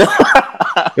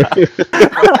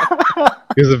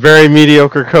 He was a very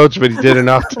mediocre coach, but he did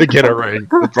enough to get a ring.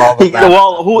 That's all that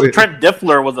matters. Trent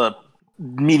Dilfer was a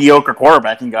mediocre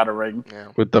quarterback and got a ring. Yeah.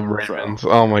 With the Ravens.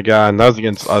 Oh my god, and that was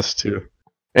against us too.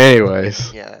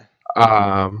 Anyways. Yeah.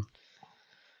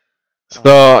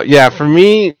 So yeah, for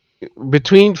me,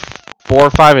 between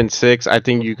 4, 5, and 6, I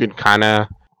think you could kind of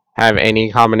have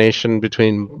any combination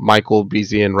between Michael,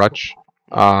 Beasley, and Rutsch.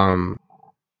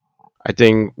 I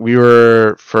think we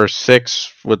were for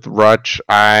 6 with Rutsch.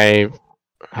 I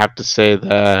have to say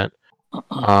that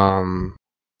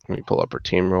Let me pull up her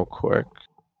team real quick.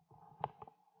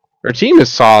 Her team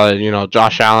is solid. You know,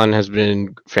 Josh Allen has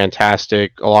been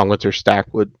fantastic, along with her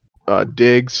stack with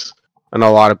Diggs. I know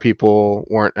a lot of people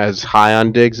weren't as high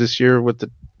on Diggs this year with the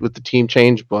team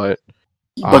change, but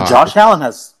Josh Allen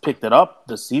has picked it up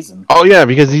this season. Oh yeah,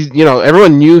 because he's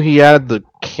everyone knew he had the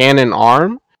cannon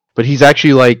arm, but he's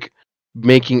actually like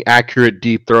making accurate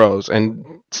deep throws, and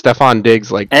Stephon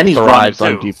Diggs And he's thrives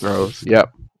running, on too. deep throws. Yep.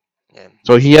 Yeah.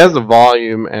 So he has the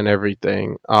volume and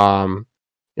everything.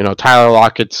 Tyler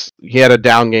Lockett's he had a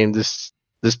down game this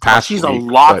past She's week. a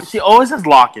Lockett. She always has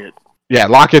Lockett. Yeah,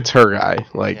 Lockett's her guy.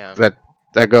 Like Yeah.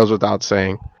 that goes without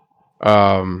saying.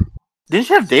 Didn't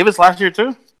she have Davis last year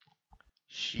too?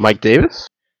 Mike Davis?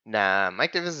 Nah,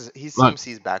 Mike Davis he's Look.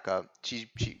 CMC's backup. She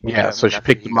So she after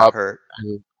picked he him got up, hurt.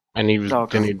 and he was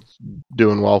Okay. and he's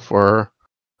doing well for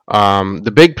her.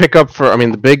 The big pickup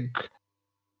the big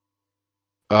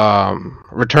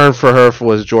return for her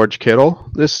was George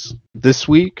Kittle this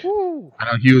week. Woo. I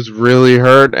know he was really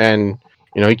hurt, and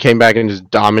he came back and just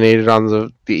dominated on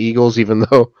the Eagles, even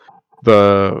though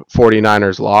the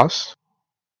 49ers lost.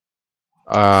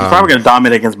 He's probably going to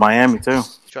dominate against Miami too.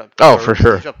 He dropped For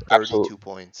sure. He dropped 32 Absolutely.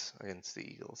 points against the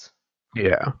Eagles.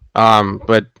 Yeah.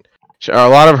 But a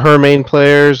lot of her main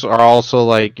players are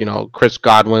also Chris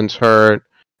Godwin's hurt.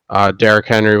 Derrick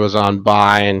Henry was on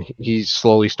bye, and he's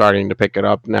slowly starting to pick it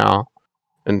up now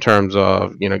in terms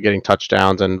of getting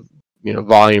touchdowns, and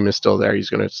volume is still there. He's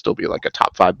going to still be like a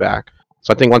top 5 back.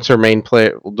 So I think once her main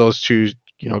player, those two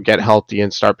get healthy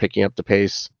and start picking up the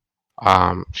pace,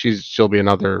 she'll be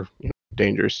another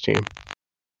dangerous team.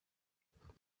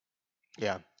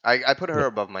 Yeah, I put her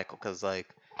above Michael because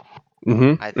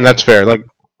And I that's think- fair.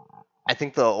 I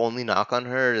think the only knock on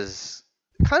her is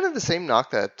kind of the same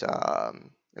knock that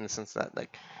in the sense that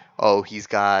he's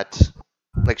got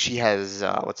she has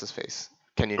what's his face,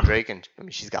 Kenyon Drake, and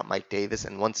she's got Mike Davis,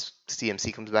 and once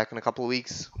CMC comes back in a couple of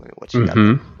weeks, what she got,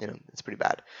 it's pretty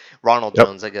bad. Ronald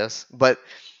Jones, I guess, but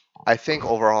I think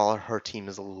overall her team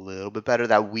is a little bit better.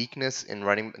 That weakness in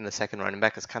the second running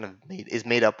back is kind of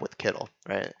made up with Kittle,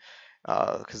 right?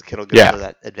 Because Kittle gives her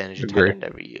that advantage of tight end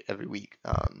every week.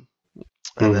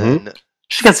 And then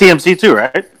She got CMC too,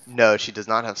 right? no, she does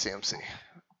not have CMC.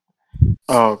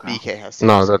 Oh, okay. BK has CMC.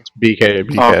 No, that's BK.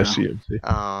 BK Okay. has CMC.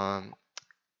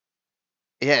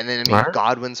 Yeah, and then Alright.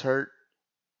 Godwin's hurt.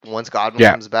 Once Godwin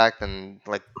Yeah. comes back, then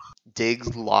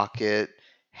Diggs, Lockett,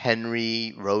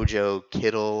 Henry, Rojo,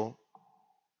 Kittle,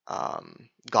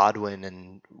 Godwin,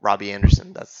 and Robbie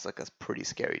Anderson. That's a pretty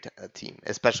scary team,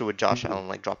 especially with Josh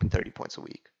Allen dropping 30 points a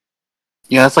week.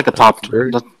 Yeah, that's like a top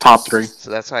 3. So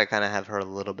that's why I kind of have her a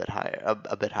little bit higher,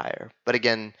 a bit higher. But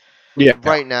again, Yeah.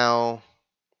 right now,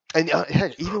 and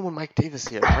heck, even with Mike Davis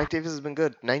here, Mike Davis has been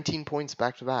good. 19 points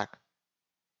back to back,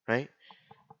 right?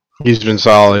 He's been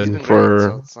solid He's been for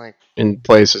great, so it's in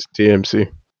place as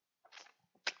TMC.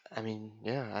 I mean,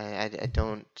 yeah, I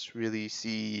don't really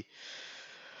see.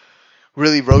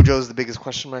 Really, Rojo's the biggest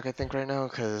question mark I think right now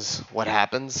because what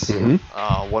happens?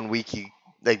 1 week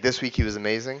this week he was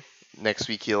amazing. Next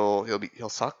week he'll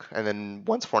suck, and then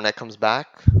once Fournette comes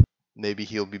back, maybe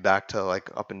he'll be back to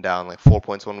up and down, 4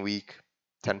 points 1 week,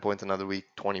 10 points another week,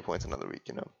 20 points another week.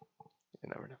 You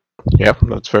never know. Yeah,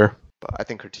 that's fair. But I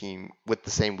think her team with the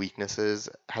same weaknesses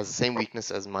has the same weakness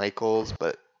as Michael's,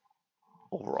 but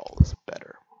overall is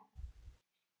better.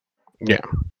 Yeah.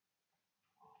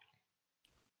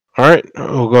 All right,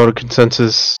 we'll go to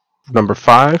consensus number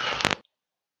 5.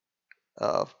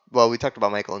 Well, we talked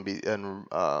about Michael and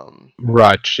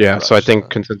Rutch, yeah. So I Rutch, think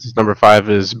consensus number 5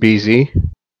 is BZ.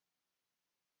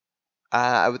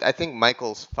 I think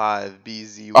Michael's 5,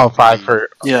 BZ. Oh, would 5 be for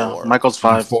Yeah, 4. Michael's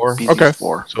 5. 4. BZ's Okay.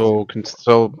 4.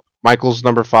 So Michael's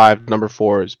number 5, number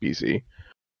 4 is BZ.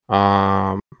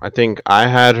 I think I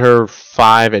had her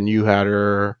 5 and you had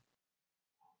her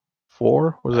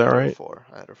 4. Was that right? 4.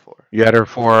 I had her 4. You had her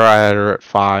 4. I had her at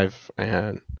 5,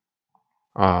 and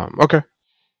okay.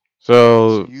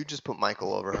 So You just put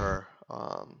Michael over her.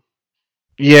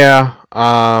 yeah,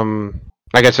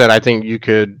 like I said, I think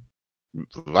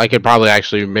I could probably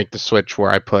actually make the switch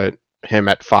where I put him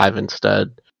at 5 instead,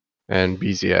 and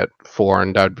BZ at 4,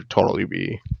 and that would totally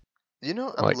be. I'm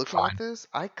looking fine. at this.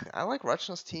 I like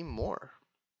Rutsch's team more.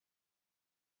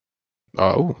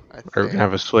 Oh, I are we gonna think.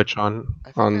 have a switch on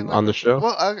I think I like the show?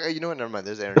 Well, you know what? Never mind.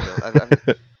 There's Aaron Jones.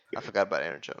 I forgot about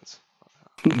Aaron Jones.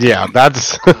 Yeah,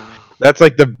 that's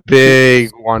like the big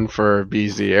one for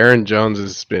BZ. Aaron Jones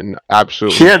has been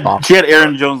absolutely. She had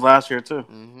Aaron Jones last year too.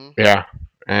 Mm-hmm. Yeah,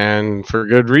 and for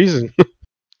good reason.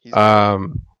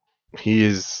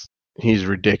 He's He's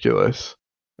ridiculous.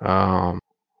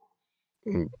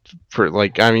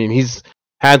 He's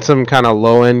had some kind of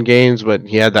low end games, but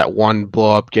he had that one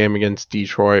blow up game against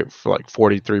Detroit for like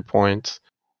 43 points.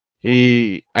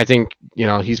 I think,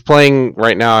 he's playing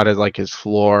right now at like his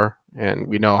floor, and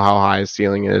we know how high his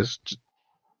ceiling is.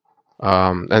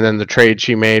 And then the trade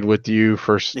she made with you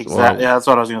first, Exactly. Yeah, that's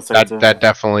what I was gonna say too. that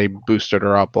definitely boosted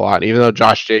her up a lot. Even though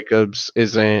Josh Jacobs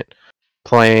isn't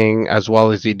playing as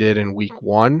well as he did in week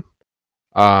 1.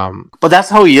 But that's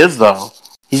how he is, though.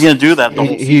 He's gonna do that the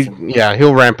whole season.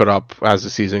 He'll ramp it up as the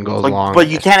season goes along. But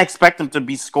you can't expect him to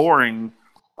be scoring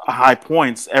high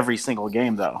points every single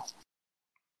game, though.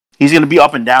 He's gonna be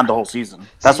up and down the whole season.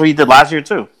 That's what he did last year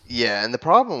too. Yeah, and the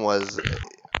problem was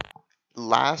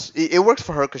it worked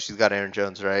for her because she's got Aaron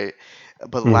Jones, right?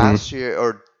 But last year,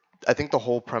 or I think the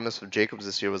whole premise of Jacobs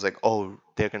this year was like, oh,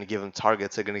 they're gonna give him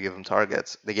targets. They're gonna give him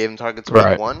targets. They gave him targets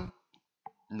week 1.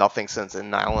 Nothing since,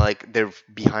 and now like they're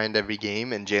behind every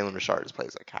game, and Jalen Richard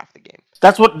plays like half the game.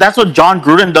 That's what John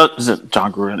Gruden does. Is it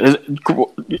John Gruden?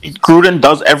 Gruden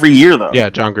does every year though. Yeah,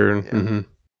 John Gruden. Yeah. Mm-hmm.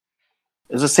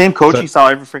 It's the same coach he saw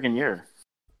every freaking year.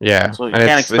 Yeah, so you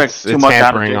can't expect too much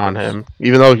hampering on him.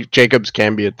 Even though Jacobs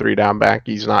can be a 3-down back,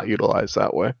 he's not utilized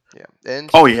that way. Yeah, and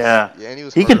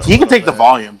and he can take the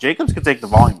volume. Jacobs can take the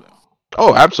volume though.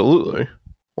 Oh, absolutely,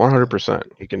 100%.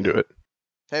 He can do it.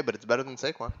 Hey, but it's better than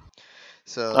Saquon.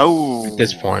 So at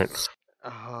this point,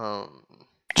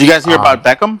 did you guys hear about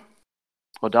Beckham?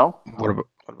 Odell?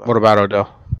 What about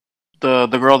Odell? The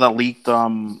girl that leaked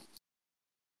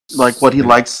like what he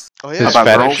likes. Oh yeah,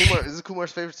 about girls. This is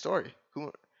Kumar's favorite story.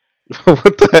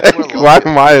 What the heck? Why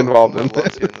am I involved in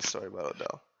this? The story about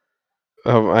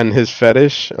Odell. And his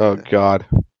fetish? Oh god.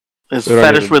 His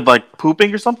fetish with like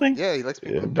pooping or something? Yeah, he likes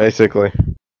being pooped. Basically.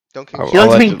 He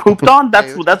likes being pooped on?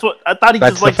 That's what I thought. He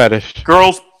just likes fetish.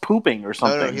 Girls pooping or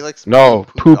something. No, he likes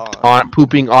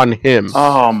pooping on him.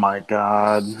 Oh my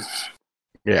god.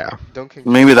 Yeah.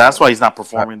 Maybe that's why he's not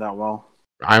performing that well.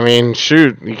 I mean,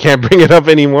 shoot, you can't bring it up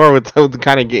anymore with the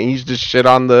kind of game. He's just shit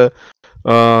on the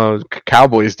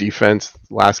Cowboys defense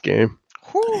last game.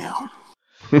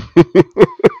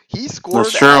 He scored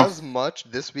as much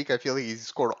this week. I feel like he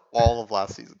scored all of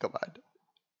last season combined.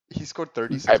 He scored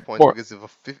 36 points because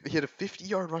of he had a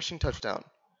 50-yard rushing touchdown.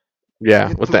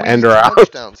 Yeah, with the end around.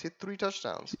 He had 3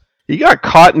 touchdowns. He got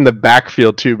caught in the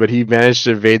backfield too, but he managed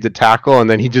to evade the tackle, and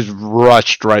then he just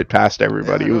rushed right past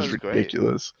everybody. It was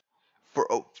ridiculous.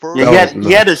 He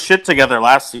had his shit together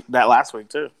last week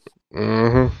too.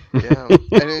 Mm-hmm. Yeah,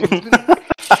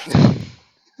 and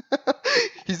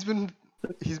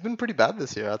he's been pretty bad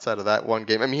this year outside of that one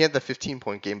game. I mean, he had the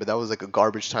 15-point game, but that was like a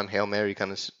garbage time Hail Mary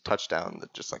kind of touchdown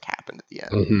that just like happened at the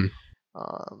end.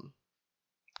 Mm-hmm.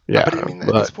 But I mean,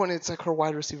 at this point, it's like her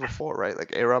wide receiver 4, right?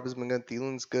 Like A-Rob has been good,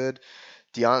 Thielen's good,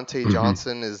 Deontay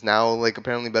Johnson is now like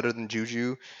apparently better than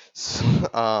Juju. So,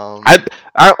 I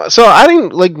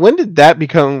didn't like. When did that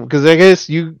become? Because I guess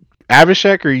you,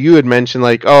 Abhishek, or you had mentioned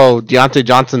like, oh, Deontay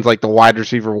Johnson's like the wide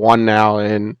receiver 1 now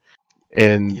in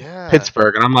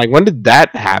Pittsburgh, and I'm like, when did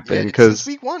that happen? Because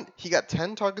week 1, he got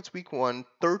 10 targets week 1,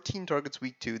 13 targets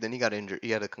week 2. Then he got injured.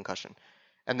 He had a concussion.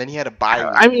 And then he had a bye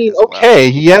week. I mean,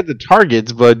 okay, he had the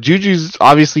targets, but Juju's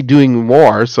obviously doing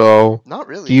more, so... Not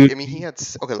really. I mean, he had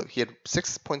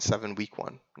 6.7 week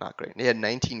 1. Not great. He had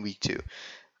 19 week 2.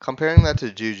 Comparing that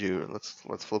to Juju, let's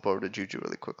flip over to Juju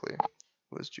really quickly.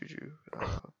 Who was Juju?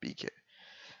 BK.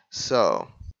 So,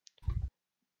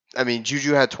 I mean,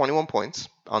 Juju had 21 points,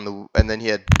 and then he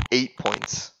had 8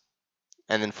 points.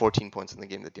 And then 14 points in the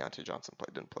game that Deontay Johnson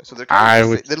didn't play. So they're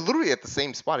they're literally at the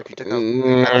same spot if you take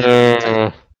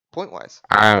out point-wise.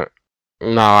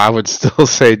 No, I would still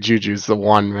say Juju's the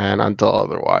one, man, until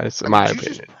otherwise, in my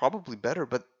opinion. Juju's probably better,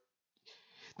 but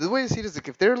the way I see it is like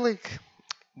if they're like...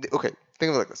 Okay, think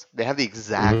of it like this. They have the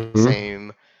exact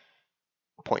same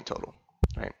point total,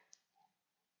 right?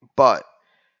 But...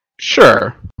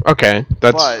 Sure. Okay,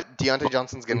 But Deontay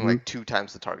Johnson's getting like 2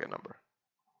 times the target number.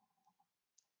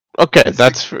 Okay,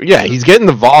 he's getting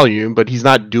the volume, but he's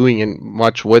not doing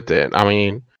much with it. I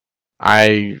mean,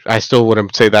 I still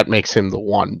wouldn't say that makes him the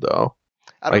 1, though.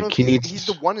 I don't know if he's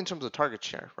the 1 in terms of target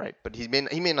share, right? But he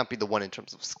may not be the 1 in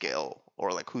terms of skill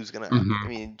or like who's gonna. I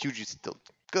mean, Juju's still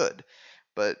good,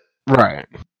 but right.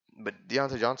 But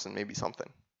Deontay Johnson may be something.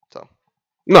 So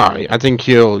no, I think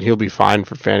he'll be fine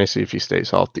for fantasy if he stays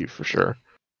healthy for sure.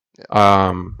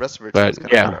 Yeah. Rest of it is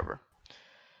kind of whatever.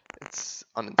 It's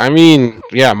I mean,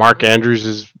 yeah, Mark Andrews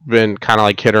has been kind of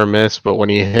like hit or miss, but when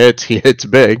he hits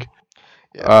big.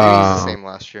 Yeah, maybe he's the same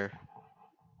last year.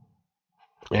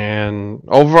 And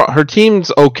overall, her team's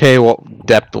okay,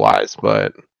 depth-wise,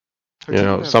 but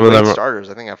some of them starters.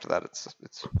 I think after that, it's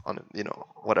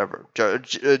whatever.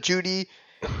 Judy,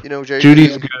 Jerry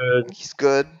Judy's Jeudy, good. he's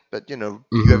good, but you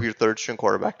Mhm. have your third string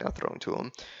quarterback now throwing to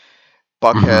him.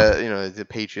 Buckhead, the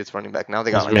Patriots running back now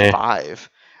they got That's like me. 5.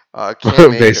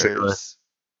 Cam Basically. Akers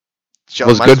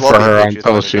Was might good as well for be a her Patriots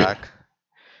until running she. back.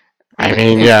 I And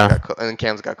mean, Cam's yeah.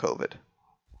 Cam's got COVID.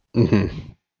 hmm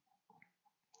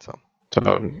So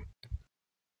So,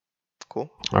 cool.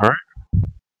 all right.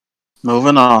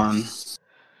 Moving on.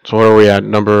 So what are we at?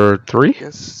 Number 3?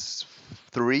 Yes,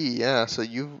 3. Yeah. So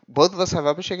both of us have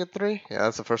Abhishek at 3. Yeah,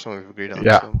 that's the first one we've agreed on.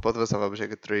 Yeah. So both of us have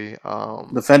Abhishek at 3.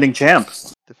 Defending champ.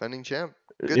 Defending champ.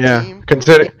 Good Yeah. team.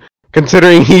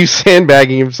 Considering he's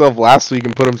sandbagging himself last week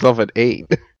and put himself at 8.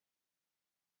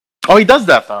 Oh, he does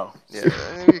that though.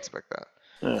 Yeah, we expect that.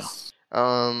 Yeah.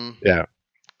 Yeah.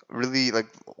 Really,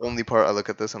 like, the only part I look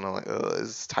at this and I'm like,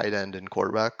 is tight end and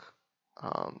quarterback,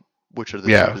 which are the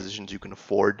two positions you can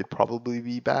afford to probably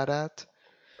be bad at.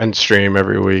 And stream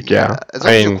every week, yeah. As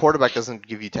long as your quarterback doesn't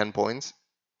give you 10 points,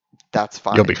 that's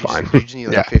fine. You'll be fine. You just need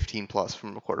like 15 plus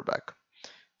from a quarterback.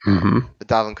 Mm-hmm. But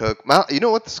Dalvin Cook, you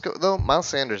know what, though? Miles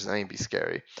Sanders ain't be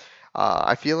scary.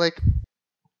 I feel like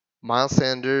Miles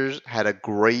Sanders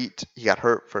he got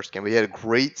hurt first game, but he had a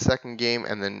great second game,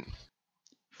 and then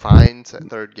fine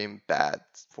third game, bad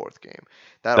fourth game.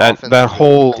 That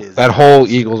whole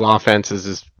Eagles offense is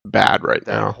just bad right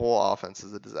now. That whole offense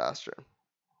is a disaster.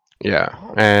 Yeah,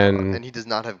 and he does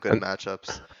not have good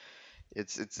matchups.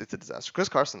 It's a disaster. Chris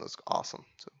Carson looks awesome.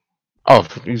 So. Oh,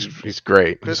 he's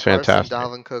great. He's fantastic.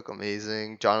 Carson, Dalvin Cook,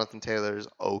 amazing. Jonathan Taylor's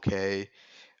okay.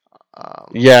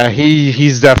 Yeah,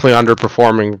 he's definitely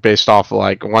underperforming based off of,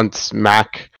 like, once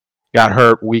Mac got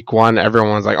hurt week 1,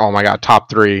 everyone was like, oh my god, top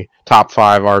 3, top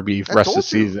 5 RB rest of the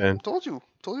season. Told you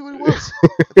what he was.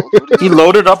 He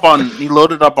loaded up on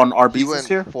RBs this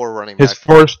year. 4 running backs.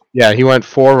 He went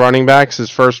 4 running backs. His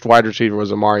first wide receiver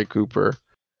was Amari Cooper.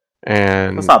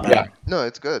 And that's not bad. Yeah. No,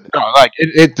 it's good. No, like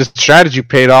the strategy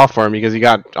paid off for him because he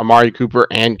got Amari Cooper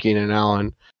and Keenan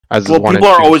Allen as people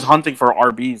are always hunting for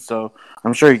RBs, so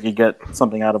I'm sure you could get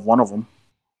something out of one of them.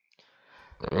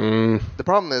 The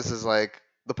problem is like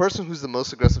the person who's the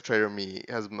most aggressive trader of me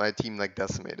has my team like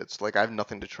decimated. So like I have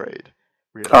nothing to trade.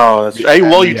 Really. Oh, that's right.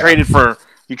 Well, you traded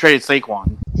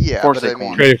Saquon. Yeah,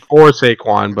 you traded for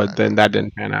Saquon, but then that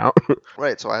didn't pan out.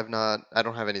 Right. So I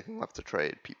don't have anything left to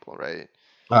trade people. Right.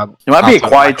 It might be a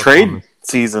quiet trade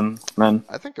season, man.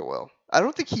 I think it will. I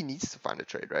don't think he needs to find a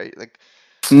trade, right? Like,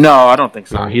 no, I don't think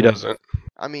so. No, he doesn't.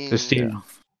 I mean, his team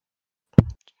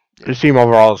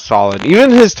overall is solid.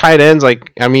 Even his tight ends,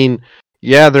 like, I mean,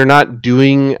 yeah, they're not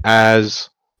doing as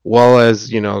well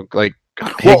as like.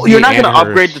 Well, you're not going to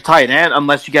upgrade the tight end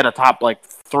unless you get a top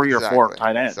 3 or 4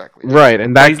 tight end. Exactly. Right,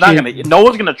 and no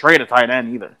one's going to trade a tight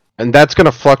end either. And that's going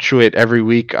to fluctuate every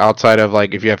week outside of,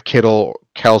 like, if you have Kittle,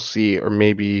 Kelsey, or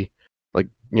maybe, like,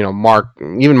 Mark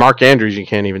Andrews, you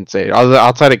can't even say.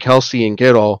 Outside of Kelsey and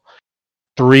Kittle,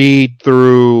 3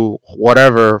 through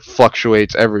whatever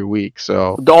fluctuates every week.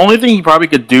 So the only thing he probably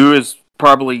could do is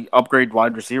probably upgrade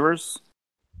wide receivers.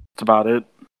 That's about it.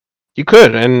 You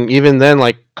could, and even then,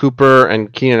 like, Cooper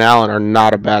and Keenan Allen are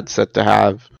not a bad set to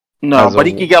have. No, but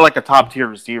he could get like a top tier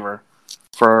receiver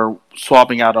for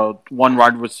swapping out one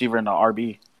wide receiver and an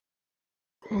RB.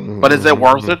 But is it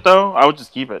worth it though? I would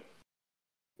just keep it.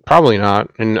 Probably not.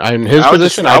 In his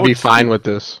position, I'd be fine with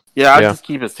this. Yeah, I'd just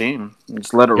keep his team and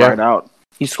just let it ride out.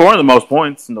 He's scoring the most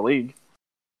points in the league.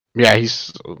 Yeah,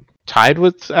 he's tied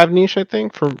with Avnish, I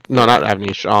think. No, not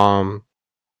Avnish.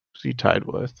 Who's he tied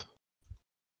with?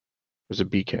 Was it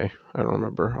BK? I don't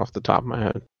remember off the top of my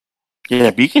head.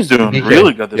 Yeah, BK's doing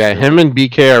really good this year. Yeah, him and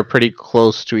BK are pretty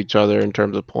close to each other in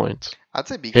terms of points. I'd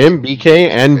say BK. Him, BK,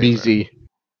 and BZ.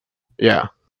 Yeah.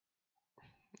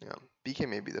 Yeah, BK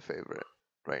may be the favorite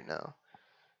right now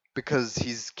because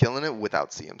he's killing it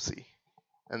without CMC.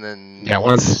 And then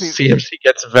once CMC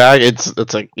gets back,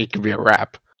 it's like it could be a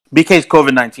wrap. BK's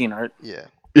COVID-19, right? Yeah.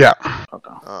 Yeah.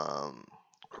 Okay.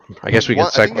 I guess we can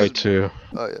segue to.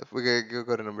 Oh yeah, we gotta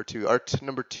go to number 2. Our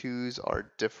number 2s are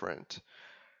different.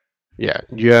 Yeah,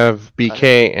 you have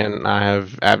BK and I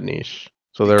have Avnish.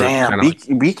 So they're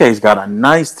BK's got a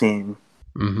nice team.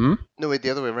 Mm-hmm. No, wait, the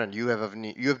other way around. You have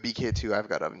BK 2. I've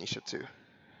got Avnisha 2.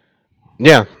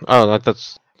 Yeah. Oh,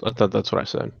 that's what I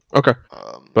said. Okay.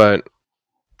 But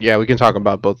yeah, we can talk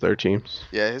about both their teams.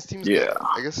 Yeah, his team's good.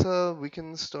 I guess we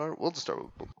can start. We'll just start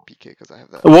with BK because I have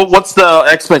that. What's the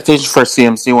expectation for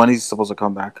CMC when he's supposed to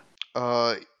come back?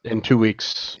 In 2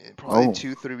 weeks. Probably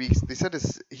 2-3 weeks. They said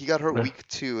he got hurt week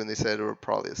 2, and they said it were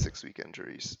probably a 6-week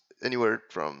injuries. Anywhere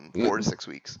from 4 to 6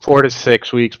 weeks. 4 to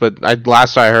 6 weeks, but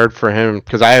last I heard for him,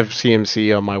 because I have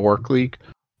CMC on my work league,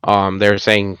 they're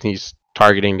saying he's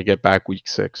targeting to get back week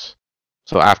 6.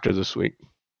 So after this week.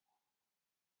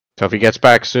 So if he gets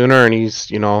back sooner and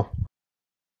he's, more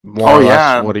Oh or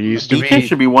yeah, less what he used to DK be.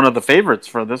 should be one of the favorites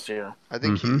for this year. I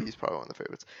think Mhm. he's probably one of the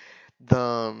favorites.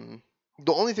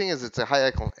 The only thing is it's a high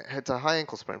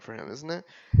ankle sprain for him, isn't it?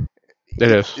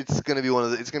 It is. It's gonna be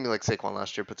it's gonna be like Saquon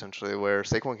last year potentially, where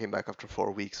Saquon came back after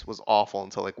 4 weeks, was awful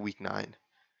until like week 9.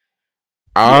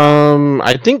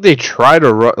 I think they try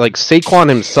to like Saquon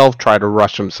himself tried to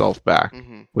rush himself back,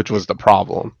 Mm-hmm. which was the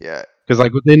problem. Yeah. Because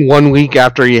like within 1 week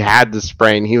after he had the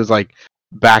sprain, he was like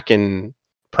back in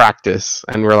practice,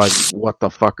 and we're like, "What the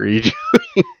fuck are you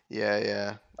doing?"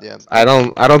 Yeah. I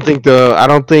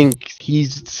don't think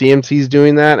he's CMC's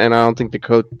doing that, and I don't think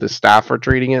the staff are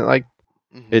treating it like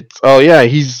Mhm. it's. Oh yeah,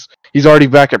 he's already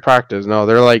back at practice. No,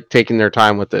 they're like taking their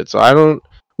time with it. So I don't.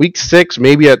 Week 6,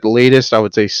 maybe at the latest, I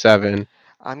would say 7.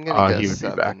 I'm gonna he guess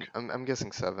would be 7. back. I'm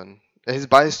guessing 7. His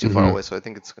bye is too far Mhm. away, so I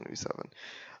think it's gonna be 7.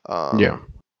 Yeah.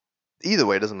 Either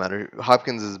way, it doesn't matter.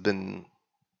 Hopkins has been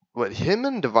him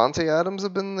and Devontae Adams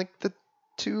have been like the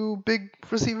 2 big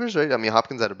receivers, right? I mean,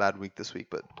 Hopkins had a bad week this week,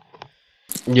 but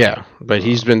Yeah, but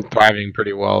he's been thriving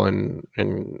pretty well in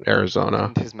Arizona.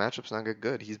 and his matchup's not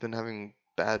good. He's been having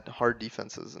bad, hard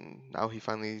defenses, and now he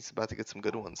finally is about to get some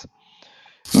good ones.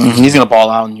 He's gonna ball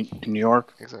out in New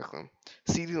York. Exactly.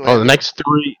 CeeDee Lamb. Oh, the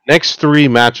next three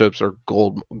matchups are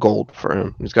gold for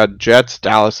him. He's got Jets,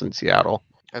 Dallas, and Seattle.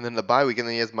 And then the bye week, and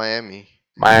then he has Miami.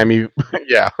 Miami,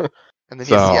 yeah. And then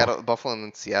he has So- Seattle, Buffalo, and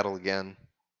then Seattle again.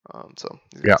 So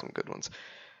he's got Yeah. some good ones.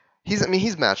 He's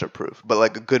matchup proof, but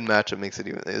like a good matchup makes it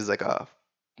is like a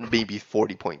maybe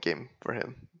 40-point game for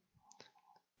him.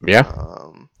 Yeah,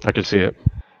 Um, I can see it.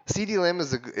 CeeDee Lamb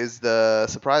is the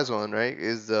surprise one, right?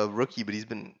 Is the rookie, but he's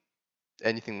been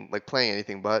playing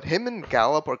anything but. Him and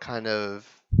Gallup are kind of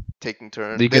taking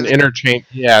turns. They can interchange.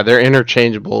 Yeah, they're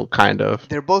interchangeable, kind of.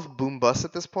 They're both boom bust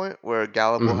at this point, where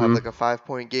Gallup will have Mhm. like a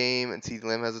 5-point game, and CeeDee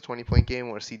Lamb has a 20-point game,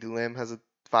 or CeeDee Lamb has a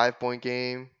 5-point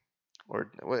game, or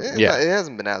it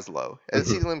hasn't been as low. Mhm.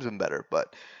 CeeDee Lamb's been better,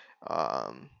 but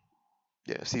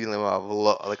CeeDee Lamb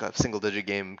will have like a single-digit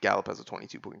game. Gallup has a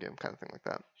 22-point game, kind of thing like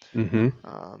that.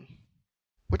 Mm-hmm.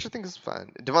 Which I think is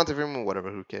fine. Devonta Freeman, whatever,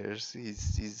 who cares?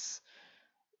 He's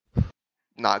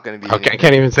not going to be. Okay, I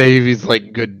can't even say if he's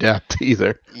like good depth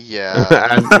either. Yeah.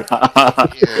 And-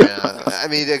 Yeah. I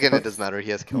mean, again, it doesn't matter.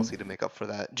 He has Kelsey to make up for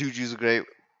that. Juju's a great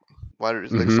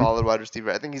Mhm. solid wide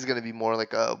receiver. I think he's going to be more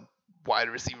like a wide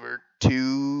receiver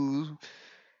 2,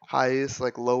 highest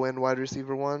like low end wide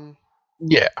receiver 1.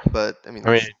 yeah. But I mean,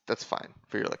 that's fine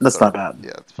for your like. That's third. not bad.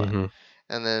 Yeah, that's fine. Mhm.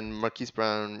 And then Marquise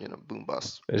Brown, boom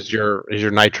bust. Is your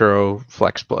Nitro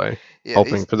flex play? Yeah,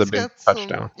 Hoping for the he's big got some-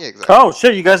 touchdown. Yeah, exactly. Oh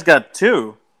shit! You guys got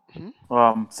 2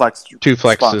 flex. 2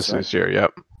 flexes spots, right? this year.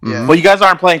 Yep. Yeah. Mhm. Well, you guys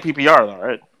aren't playing PPR though,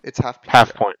 right? It's half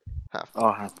Half point. Half.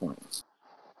 Oh, half point.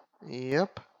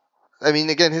 Yep. I mean,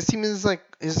 again, his team is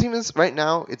right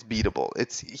now. It's beatable.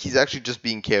 He's actually just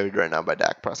being carried right now by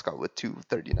Dak Prescott with 2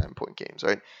 39-point games,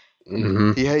 right?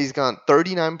 Mm-hmm. He's gone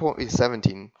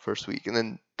 17 first week, and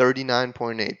then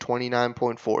 39.8,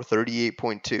 29.4,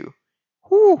 38.2.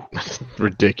 Whoo!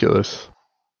 Ridiculous.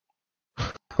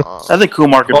 I think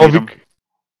Kumar could All, beat him.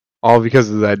 all because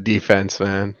of that defense,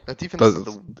 man. That defense is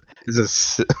Doesn't- Is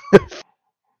this?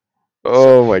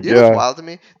 Oh my You know what's god. wild to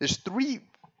me? There's the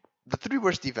 3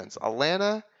 worst defense: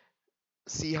 Atlanta,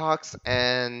 Seahawks,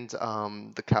 and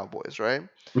the Cowboys, right?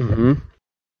 Mm-hmm.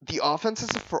 The offenses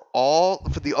for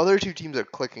the other 2 teams are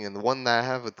clicking, and the one that I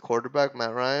have with quarterback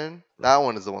Matt Ryan, that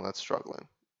one is the one that's struggling.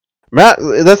 Matt,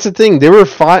 that's the thing. They were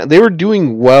fine. They were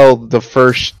doing well the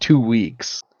first 2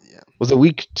 weeks. Yeah. Was it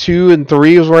week 2 and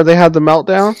 3 was where they had the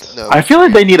meltdowns? No, I feel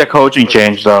like they need a coaching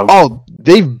change though. Oh,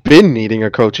 they've been needing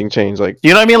a coaching change. Like You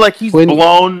know what I mean? Like he's When-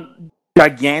 blown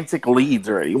gigantic leads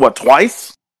already. What,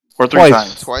 twice or 3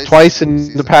 times? twice in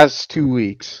season. the past 2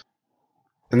 weeks.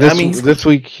 And I mean, this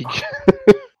week. He...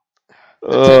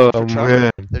 They're oh tanking for Trevor.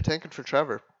 man, They're tanking for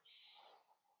Trevor.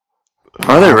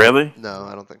 Are they really? No,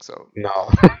 I don't think so. no.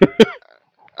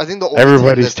 I think the only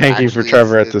Everybody's team that's tanking for actually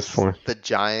Trevor is at this point. The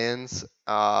Giants,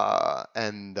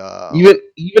 and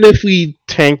Even if we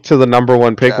tank to the number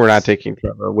 1 pick, we're not Jets. taking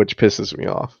Trevor, which pisses me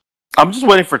off. I'm just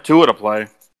waiting for Tua to play.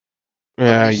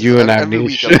 Yeah, you and every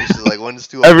week Avnish. I'm just like, when's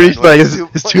Tua? Every playing? like,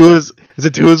 When's is Tua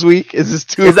playing? Tua's week? Is this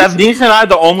Tua's? Is Avnish and I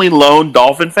the only lone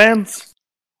Dolphin fans?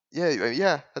 Yeah,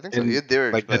 I think so. And, Yeah,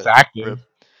 Derek, like but it's active? Rip.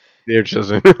 Dirge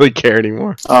doesn't really care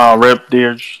anymore. Oh, rip,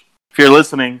 Deerge. If you're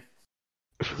listening,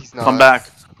 He's not. come back.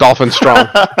 Dolphin strong.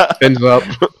 Fins up.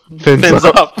 Fins, Fins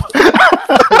up. up.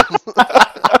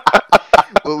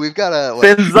 Well, we've got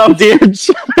Fins up, Deerge.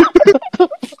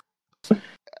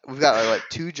 we've got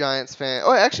 2 Giants fans.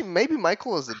 Oh, actually, maybe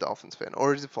Michael is a Dolphins fan,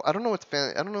 or is it? I don't know what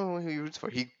fan. I don't know who he roots for.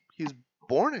 He was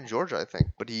born in Georgia, I think,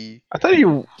 but I thought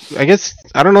I guess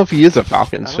I don't know if he is a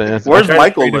Falcons I don't fan. think so. Where's I tried to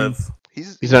Michael read him. live?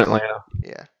 he's He's in Atlanta.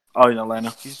 Yeah, Oh, in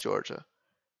Atlanta. he's Georgia.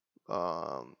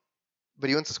 But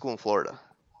he went to school in Florida.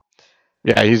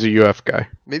 Yeah, he's a UF guy.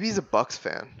 Maybe he's a Bucks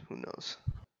fan. Who knows?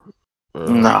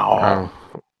 No.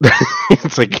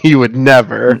 It's like he would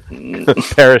never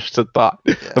perish the thought.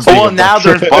 of being Well, a now Bucks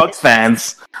there's fan. Bucks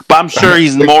fans, but I'm sure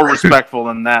he's more respectful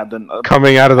than that. Than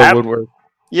coming out of the woodwork.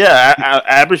 yeah,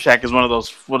 Abhishek is one of those.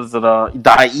 What is it?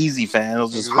 Die easy fan. He'll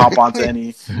just hop onto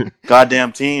any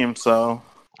goddamn team. So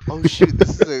Oh shoot!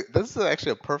 This is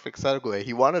actually a perfect segue.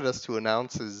 He wanted us to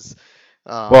announce his.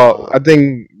 Well, I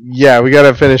think we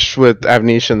gotta finish with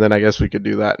Avnish, and then I guess we could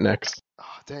do that next. Oh,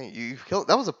 dang, you killed.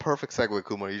 That was a perfect segue,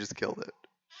 Kumar. You just killed it.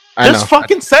 just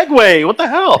fucking segue. What the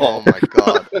hell? Oh my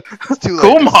god! It's too late.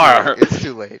 Kumar. It's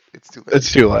too late. It's too late.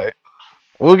 It's too late.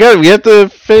 We have to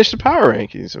finish the power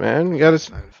rankings, man. We gotta.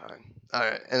 Fine. All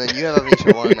right, and then you have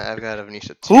Avnisha 1. I've got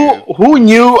Avnisha 2.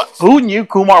 Who knew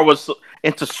Kumar was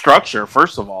into structure?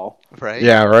 First of all, Right?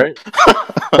 Yeah, right.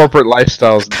 Corporate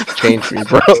lifestyles changed me,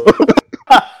 bro.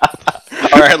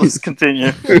 all right, let's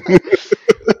continue. For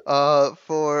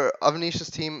Avnisha's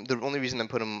team, the only reason I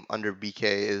put him under BK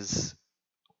is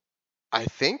I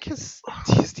think his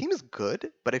team is good,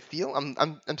 but I feel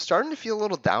I'm starting to feel a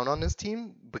little down on his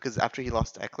team because after he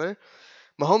lost to Eckler,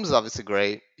 Mahomes is obviously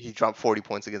great. He dropped 40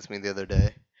 points against me the other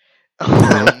day.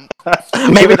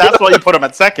 Maybe that's why you put him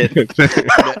at second.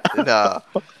 No.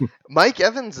 Mike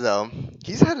Evans though,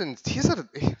 he had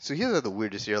the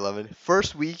weirdest year 11.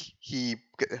 First week he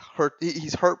hurt.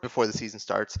 He's hurt before the season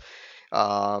starts.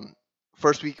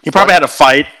 First week He probably had a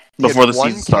fight before the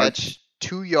season starts. 1 catch,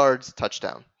 2 yards,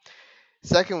 touchdown.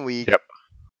 Second week, Yep.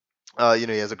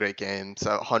 He has a great game.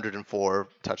 So 104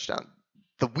 touchdown.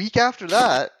 The week after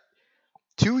that,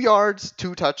 2 yards,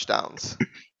 2 touchdowns.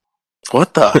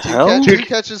 What the hell? Two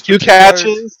catches, for 2 2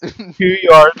 catches, yards. 2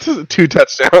 yards, 2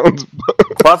 touchdowns.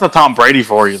 Well, that's a Tom Brady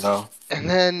for you, though. And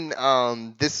then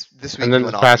this week And then he this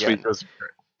went off past again. week was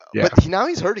yeah. But now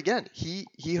he's hurt again. He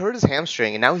hurt his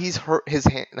hamstring, and now he's hurt his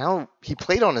now he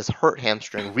played on his hurt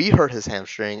hamstring, re-hurt his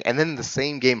hamstring, and then in the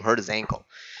same game hurt his ankle.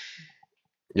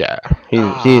 Yeah,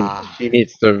 he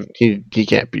needs to. He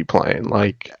can't be playing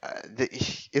like.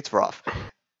 It's rough.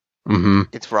 Mm-hmm.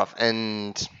 It's rough,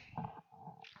 and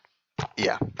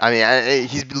yeah, I mean,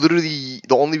 he's literally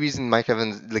the only reason Mike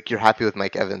Evans, like you're happy with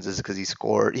Mike Evans, is because he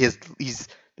scored. He's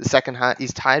the second high.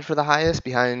 He's tied for the highest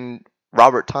behind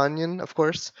Robert Tonyan, of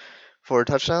course, for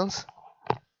touchdowns.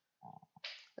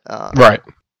 Right.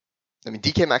 I mean,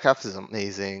 DK Metcalf is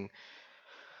amazing.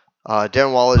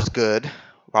 Darren Waller's good.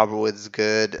 Robert Woods is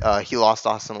good. He lost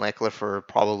Austin Eckler for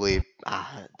probably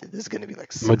this is gonna be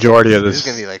like majority of this this. is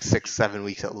gonna be like 6-7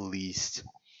 weeks at least.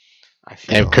 I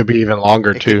feel. And it could be even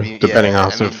longer It too, could be- depending yeah,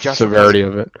 on I the mean, just severity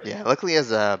of it. Yeah, luckily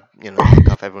as a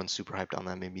handcuff, everyone's super hyped on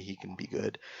that. Maybe he can be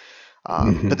good.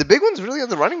 Mhm. But the big ones really are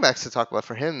the running backs to talk about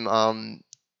for him.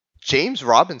 James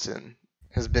Robinson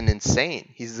has been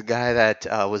insane. He's the guy that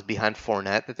was behind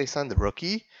Fournette that they signed, the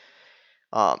rookie.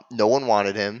 No one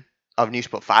wanted him.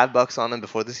 Avnish put $5 on him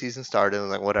before the season started.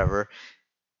 And like whatever.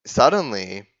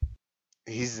 Suddenly,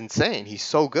 he's insane. He's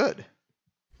so good.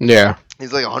 Yeah.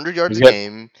 He's like 100 yards a Yep.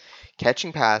 game,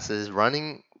 catching passes,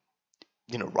 running,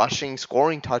 rushing,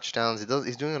 scoring touchdowns.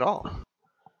 He's doing it all.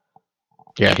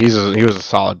 Yeah, he was a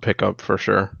solid pickup for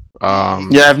sure.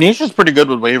 Yeah, Avnisha's pretty good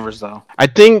with waivers, though. I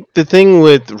think the thing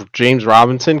with James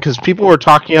Robinson, because people were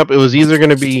talking up, it was either going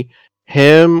to be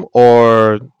him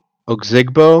or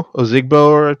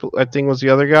Ozigbo, I think was the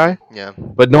other guy, Yeah.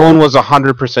 but no one was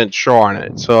 100% sure on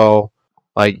it. So,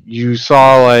 like, you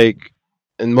saw, like,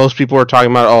 and most people were talking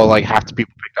about, half the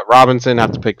people picked up Robinson,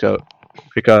 half to pick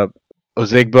up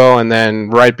Ozigbo, and then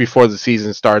right before the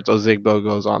season starts, Ozigbo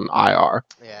goes on IR.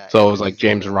 Yeah. So it was like Anthony's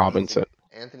James going Robinson.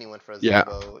 Anthony went for Yeah.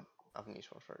 Zigbo. Avnish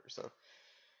went for so.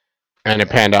 And it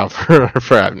panned out for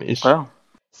Avnish. Well,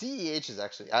 CEH is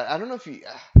actually. I don't know if you.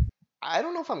 I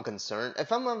don't know if I'm concerned.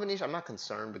 If I'm Avnish, I'm not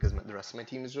concerned because the rest of my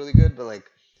team is really good. But like,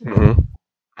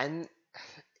 Mm-hmm.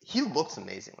 he looks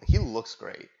amazing. Like he looks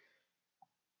great.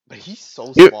 But he's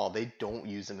so You- small. They don't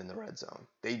use him in the red zone.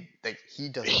 He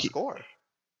doesn't score.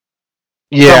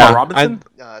 Yeah. Robinson?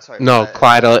 Sorry. No,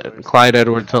 Clyde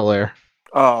Edwards-Helaire.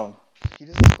 Oh, He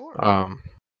doesn't score.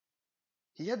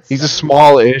 He had He's a 7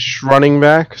 small-ish running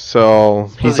back, so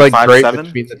he's he like great 5'7"?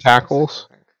 between the He's 5'6", tackles.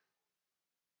 I think.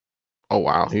 Oh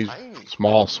wow, he's tiny.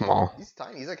 small. He's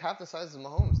tiny. He's like half the size of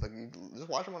Mahomes. Like, you just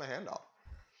watch him on a handoff.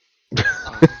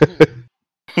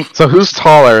 So who's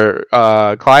taller,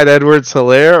 Clyde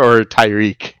Edwards-Helaire or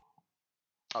Tyreek?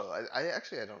 I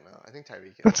actually I don't know. I think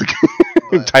Tyreek. That's Is.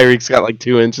 a Tyreek's got like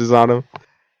 2 inches on him.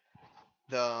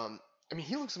 I mean,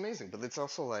 he looks amazing, but it's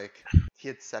also like he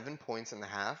had 7 points in the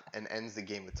half and ends the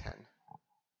game with 10.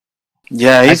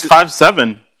 Yeah, he's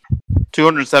 5'7",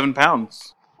 207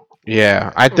 pounds.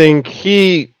 Yeah, I think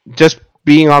he just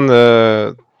being on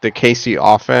the KC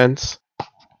offense,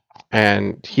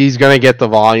 and he's gonna get the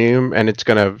volume, and it's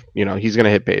gonna, he's gonna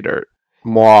hit pay dirt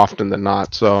more often than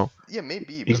not. So Yeah,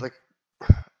 maybe, but like,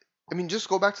 I mean, just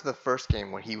go back to the first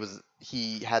game where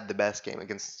he had the best game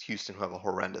against Houston, who have a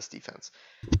horrendous defense.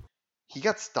 He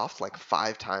got stuffed like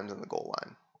 5 times in the goal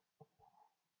line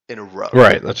in a row.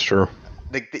 right, that's true.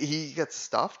 Like he got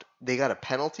stuffed. They got a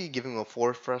penalty, giving him a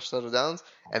 4 fresh set of downs,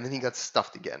 and then he got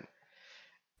stuffed again.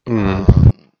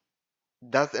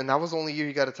 That was the only year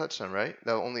he got a touchdown, right?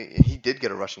 He did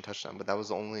get a rushing touchdown, but that was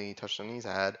the only touchdown he's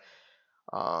had.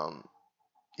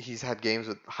 He's had games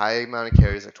with high amount of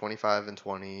carries, like 25 and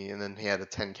 20, and then he had a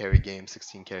 10 carry game,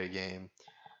 16 carry game.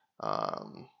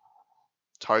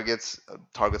 Targets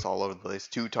all over the place.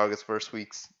 2 targets first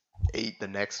week, 8 the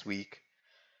next week.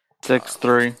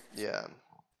 6'3". Yeah.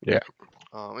 Yeah.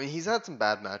 I mean, he's had some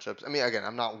bad matchups. I mean, again,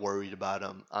 I'm not worried about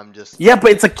him. I'm just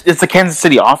but it's a Kansas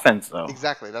City offense though.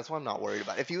 exactly. That's what I'm not worried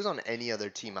about. If he was on any other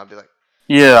team, I'd be like,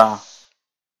 yeah,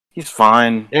 he's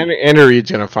fine. And Andy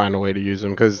Reid's gonna find a way to use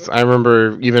him, because I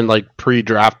remember even like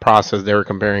pre-draft process they were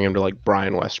comparing him to like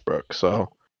Brian Westbrook.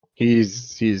 So he'll have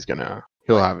his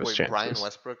chances. Brian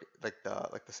Westbrook, like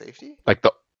the safety.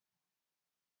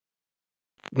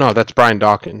 No, that's Brian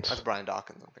Dawkins. That's Brian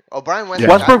Dawkins. Oh, Brian Yeah.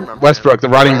 Westbrook. Westbrook, the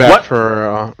running back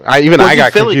for. I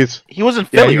got confused. He was in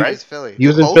Philly, right? Philly. He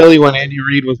was in Philly when Andy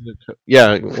Reid was.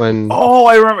 When. Oh,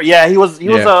 I remember. Yeah, he was. He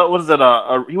was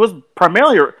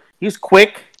primarily. He's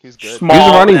quick. He's good. Small. He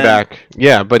was a running back.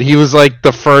 Yeah, but he was like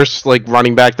the first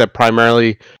running back that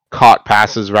primarily caught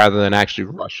passes rather than actually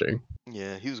rushing.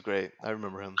 Yeah, he was great. I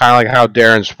remember him. Kind of like how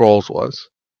Darren Sproles was.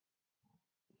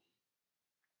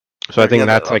 So I think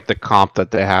that's like the comp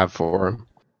that they have for him.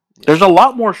 There's a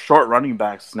lot more short running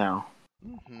backs now.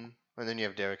 Mm-hmm. And then you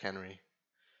have Derrick Henry.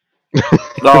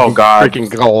 Oh God, freaking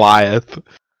Goliath.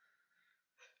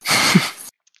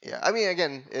 Yeah, I mean,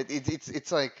 again,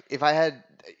 it's like if I had,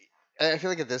 I feel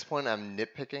like at this point I'm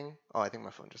nitpicking. Oh, I think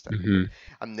my phone just died. Mm-hmm.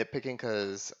 I'm nitpicking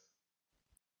because,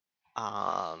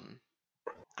 I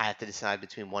have to decide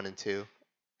between 1 and 2,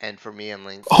 and for me, I'm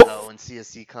like, when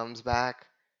CSC comes back.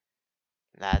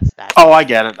 That's. Oh, I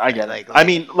get it. I get it. Like, I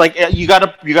mean, like you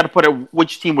gotta put it.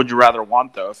 Which team would you rather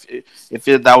want though? If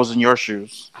that was in your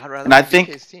shoes, I'd rather. And I think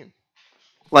BK's team.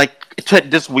 Like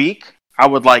this week, I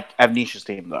would like Avnish's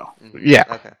team though. Mm-hmm. Yeah.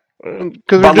 Okay.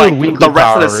 Because But like the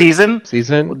rest of the season,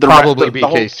 probably the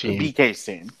whole BK's team. BK's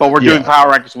team. But we're doing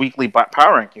power rankings weekly, power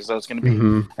rankings, so it's going to be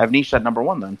Avnish at number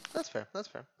 1 then. That's fair.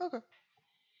 Okay. All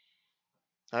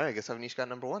right, I guess Avnish got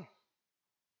number 1.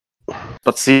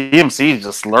 But CMC is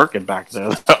just lurking back there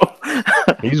though.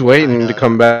 He's waiting to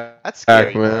come back. That's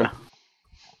scary, man.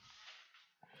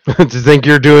 To think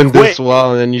you're doing this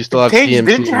well, and then you still have Tage, CMC.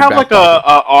 didn't you have like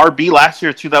a RB last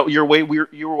year too that you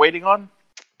were waiting on?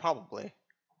 Probably.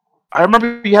 I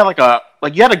remember you had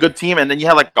you had a good team, and then you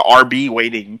had like a RB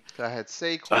waiting. I had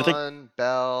Saquon,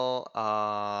 Bell.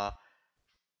 I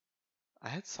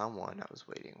had someone I was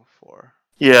waiting for.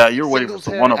 Yeah, you were waiting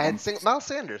for one of them. I had Miles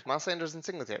Sanders and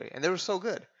Singletary, and they were so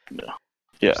good.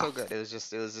 Yeah. So good. It was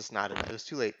just not enough. It was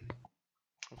too late.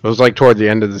 It was like toward the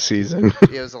end of the season.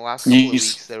 Yeah, it was the last couple of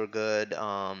weeks. They were good.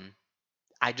 I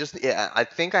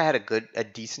think I had a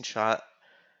decent shot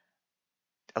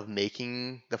of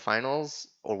making the finals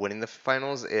or winning the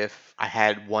finals if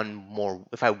I won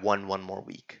one more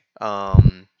week.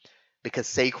 Because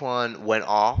Saquon went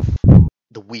off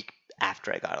the week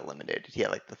after I got eliminated. He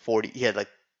had he had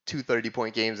 2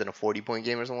 30-point games and a 40-point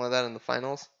game or something like that in the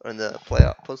finals or in the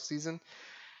postseason.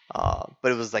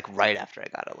 But it was right after I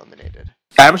got eliminated.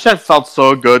 Abhishek felt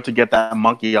so good to get that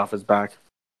monkey off his back.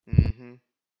 Mm-hmm.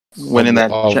 Winning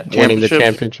the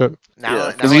championship.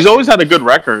 Because he's always had a good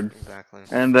record. Exactly.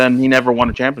 And then he never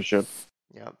won a championship.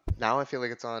 Yep. Now I feel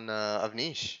like it's on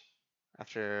Avnish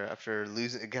after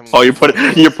losing. Oh, you're putting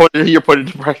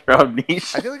the pressure on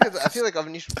Avnish. I feel like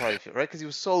Avnish would probably feel right because he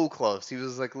was so close. He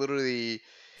was literally.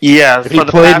 Yeah, if he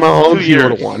played Mahomes, he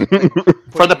would have won.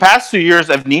 For the past 2 years,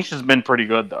 Avnish has been pretty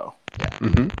good though. Yeah.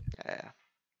 Mm-hmm. Yeah.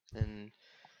 And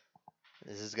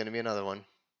this is gonna be another one.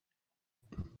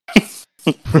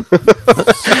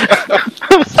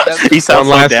 He sounds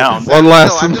so down. One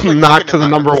last knock to the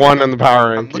number 1 in the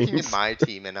power rankings. I'm looking at my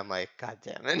team and I'm like, God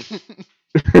damn it.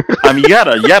 I mean, you had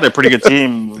a pretty good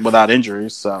team without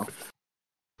injuries, so.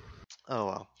 Oh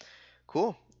well,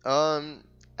 cool. And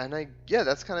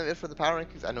that's kind of it for the power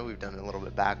rankings. I know we've done it a little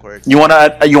bit backwards. You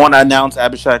wanna announce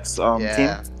Abhishek's team?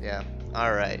 Yeah.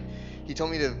 All right. He told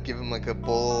me to give him like a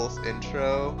Bulls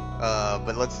intro,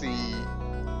 but let's see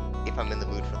if I'm in the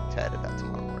mood for the TED of that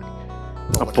tomorrow morning.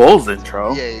 A Bulls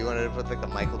intro? Yeah, you wanted to put like the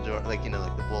Michael Jordan, like, you know,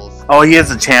 like the Bulls. Oh, he is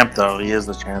the champ, though. He is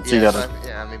the champ. So Yeah, you gotta...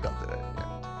 yeah, maybe I'll do it.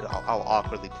 Yeah. I'll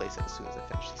awkwardly place it as soon as I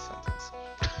finish this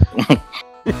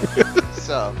sentence.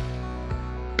 So,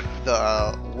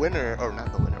 the winner, or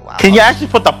not the winner, wow. Can you actually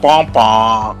put the bomb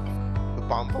The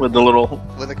bomb with the little...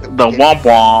 with like the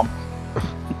womp.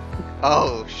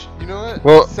 Oh, you know what?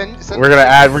 Well, send we're gonna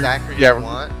add- exactly yeah. what you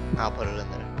want. I'll put it in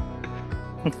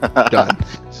there. Done.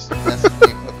 Just message me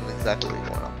with exactly what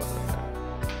you want. I'll put it in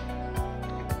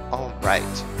there. All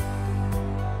right.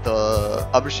 The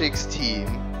Uppershakes team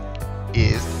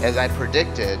is, as I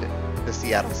predicted, the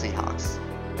Seattle Seahawks.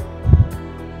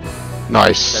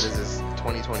 Nice. That is his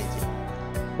 2020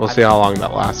 team. We'll see how long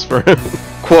that lasts for him.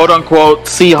 Quote unquote,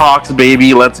 Seahawks,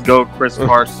 baby. Let's go, Chris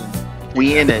Carson.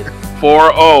 We in it.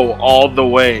 4-0 all the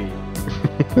way.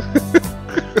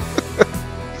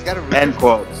 He's got a really End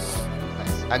quote.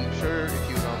 Nice. I'm sure if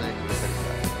he was on there, he would have said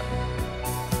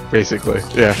that. Basically,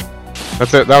 yeah.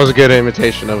 That's it. That was a good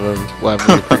imitation of him. Lev,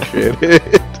 we appreciate it.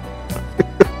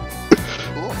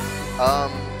 Cool.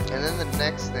 And then the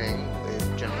next thing is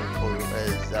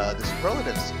the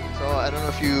superlatives. So I don't know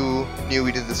if you knew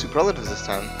we did the superlatives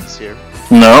this year.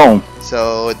 No.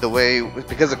 So the way,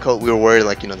 because of COVID, we were worried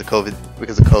like, you know,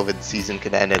 because of COVID, season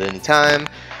could end at any time.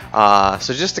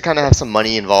 So just to kind of have some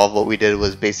money involved, what we did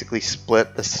was basically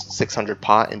split the 600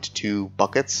 pot into two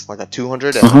buckets, like a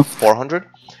 200 and a 400.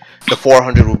 The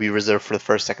 400 will be reserved for the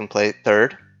first, second place,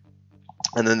 third.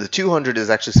 And then the 200 is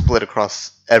actually split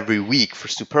across every week for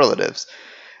superlatives.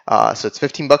 So it's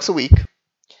 $15 a week.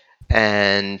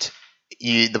 And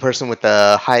the person with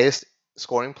the highest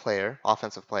scoring player,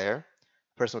 offensive player,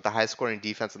 the person with the highest scoring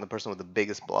defense, and the person with the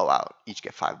biggest blowout each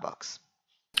get $5.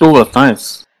 Oh, that's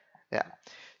nice. Yeah.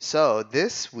 So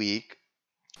this week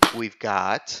we've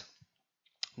got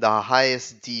the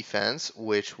highest defense,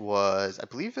 which was, I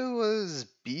believe it was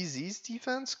BZ's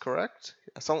defense, correct?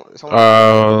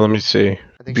 Let me see.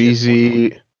 I think she had 21.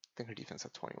 BZ. I think her defense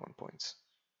had 21 points.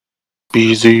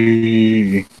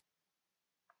 BZ.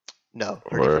 No,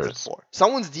 her defense had 4.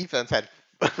 Someone's defense had.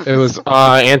 It was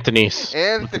Anthony's.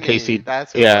 Anthony. KC.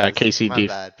 That's what Yeah, it was. KC My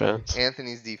bad. defense.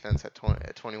 Anthony's defense had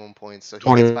 21 points, so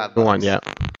he gets $5. 21, yeah.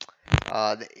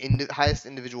 The highest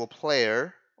individual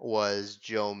player was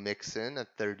Joe Mixon at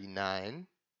 39.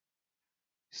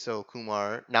 So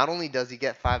Kumar, not only does he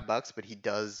get $5, but he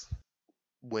does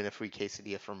win a free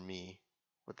quesadilla from me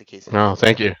with the quesadilla. No,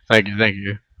 thank you.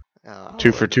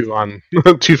 2 for 2 on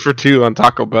 2 for 2 on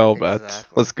Taco Bell bets.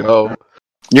 Exactly. Let's go.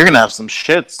 You're gonna have some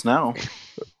shits now.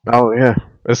 Oh yeah,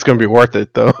 it's gonna be worth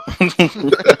it though.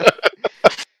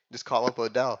 Just call up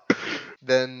Odell.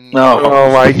 Then No.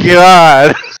 Oh my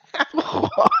god.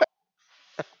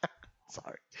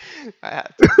 sorry, I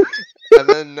had to. And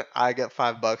then I get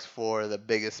 $5 for the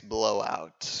biggest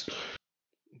blowout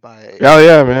by Oh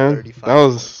yeah, man. 35 That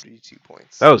was 32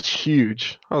 points. that was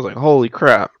huge. I was like, holy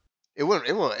crap. It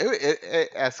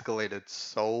escalated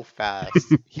so fast.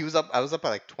 I was up by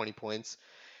like 20 points.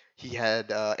 He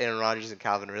had Aaron Rodgers and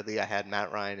Calvin Ridley. I had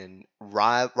Matt Ryan and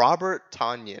Robert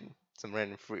Tonyan. Some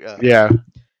random free. Yeah.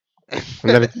 And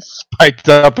then it spiked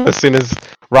up as soon as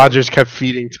Rodgers kept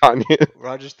feeding Tanya.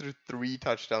 Rodgers threw 3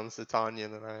 touchdowns to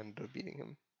Tonyan, and I ended up beating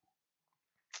him.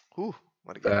 Whew,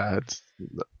 what a game. That's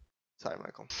Sorry,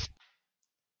 Michael.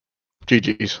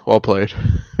 GG's. Well played.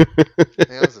 I think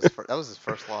that was his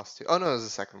first loss too. Oh no, it was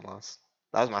his second loss.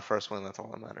 That was my first win. That's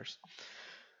all that matters.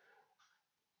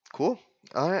 Cool.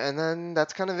 All right, and then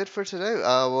that's kind of it for today.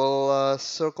 We'll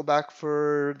circle back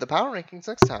for the power rankings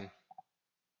next time.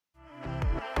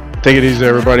 Take it easy,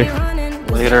 everybody.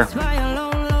 Later.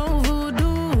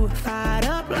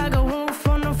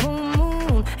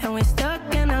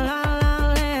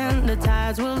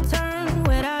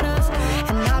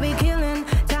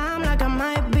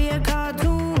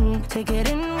 Take it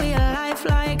in real life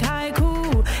like high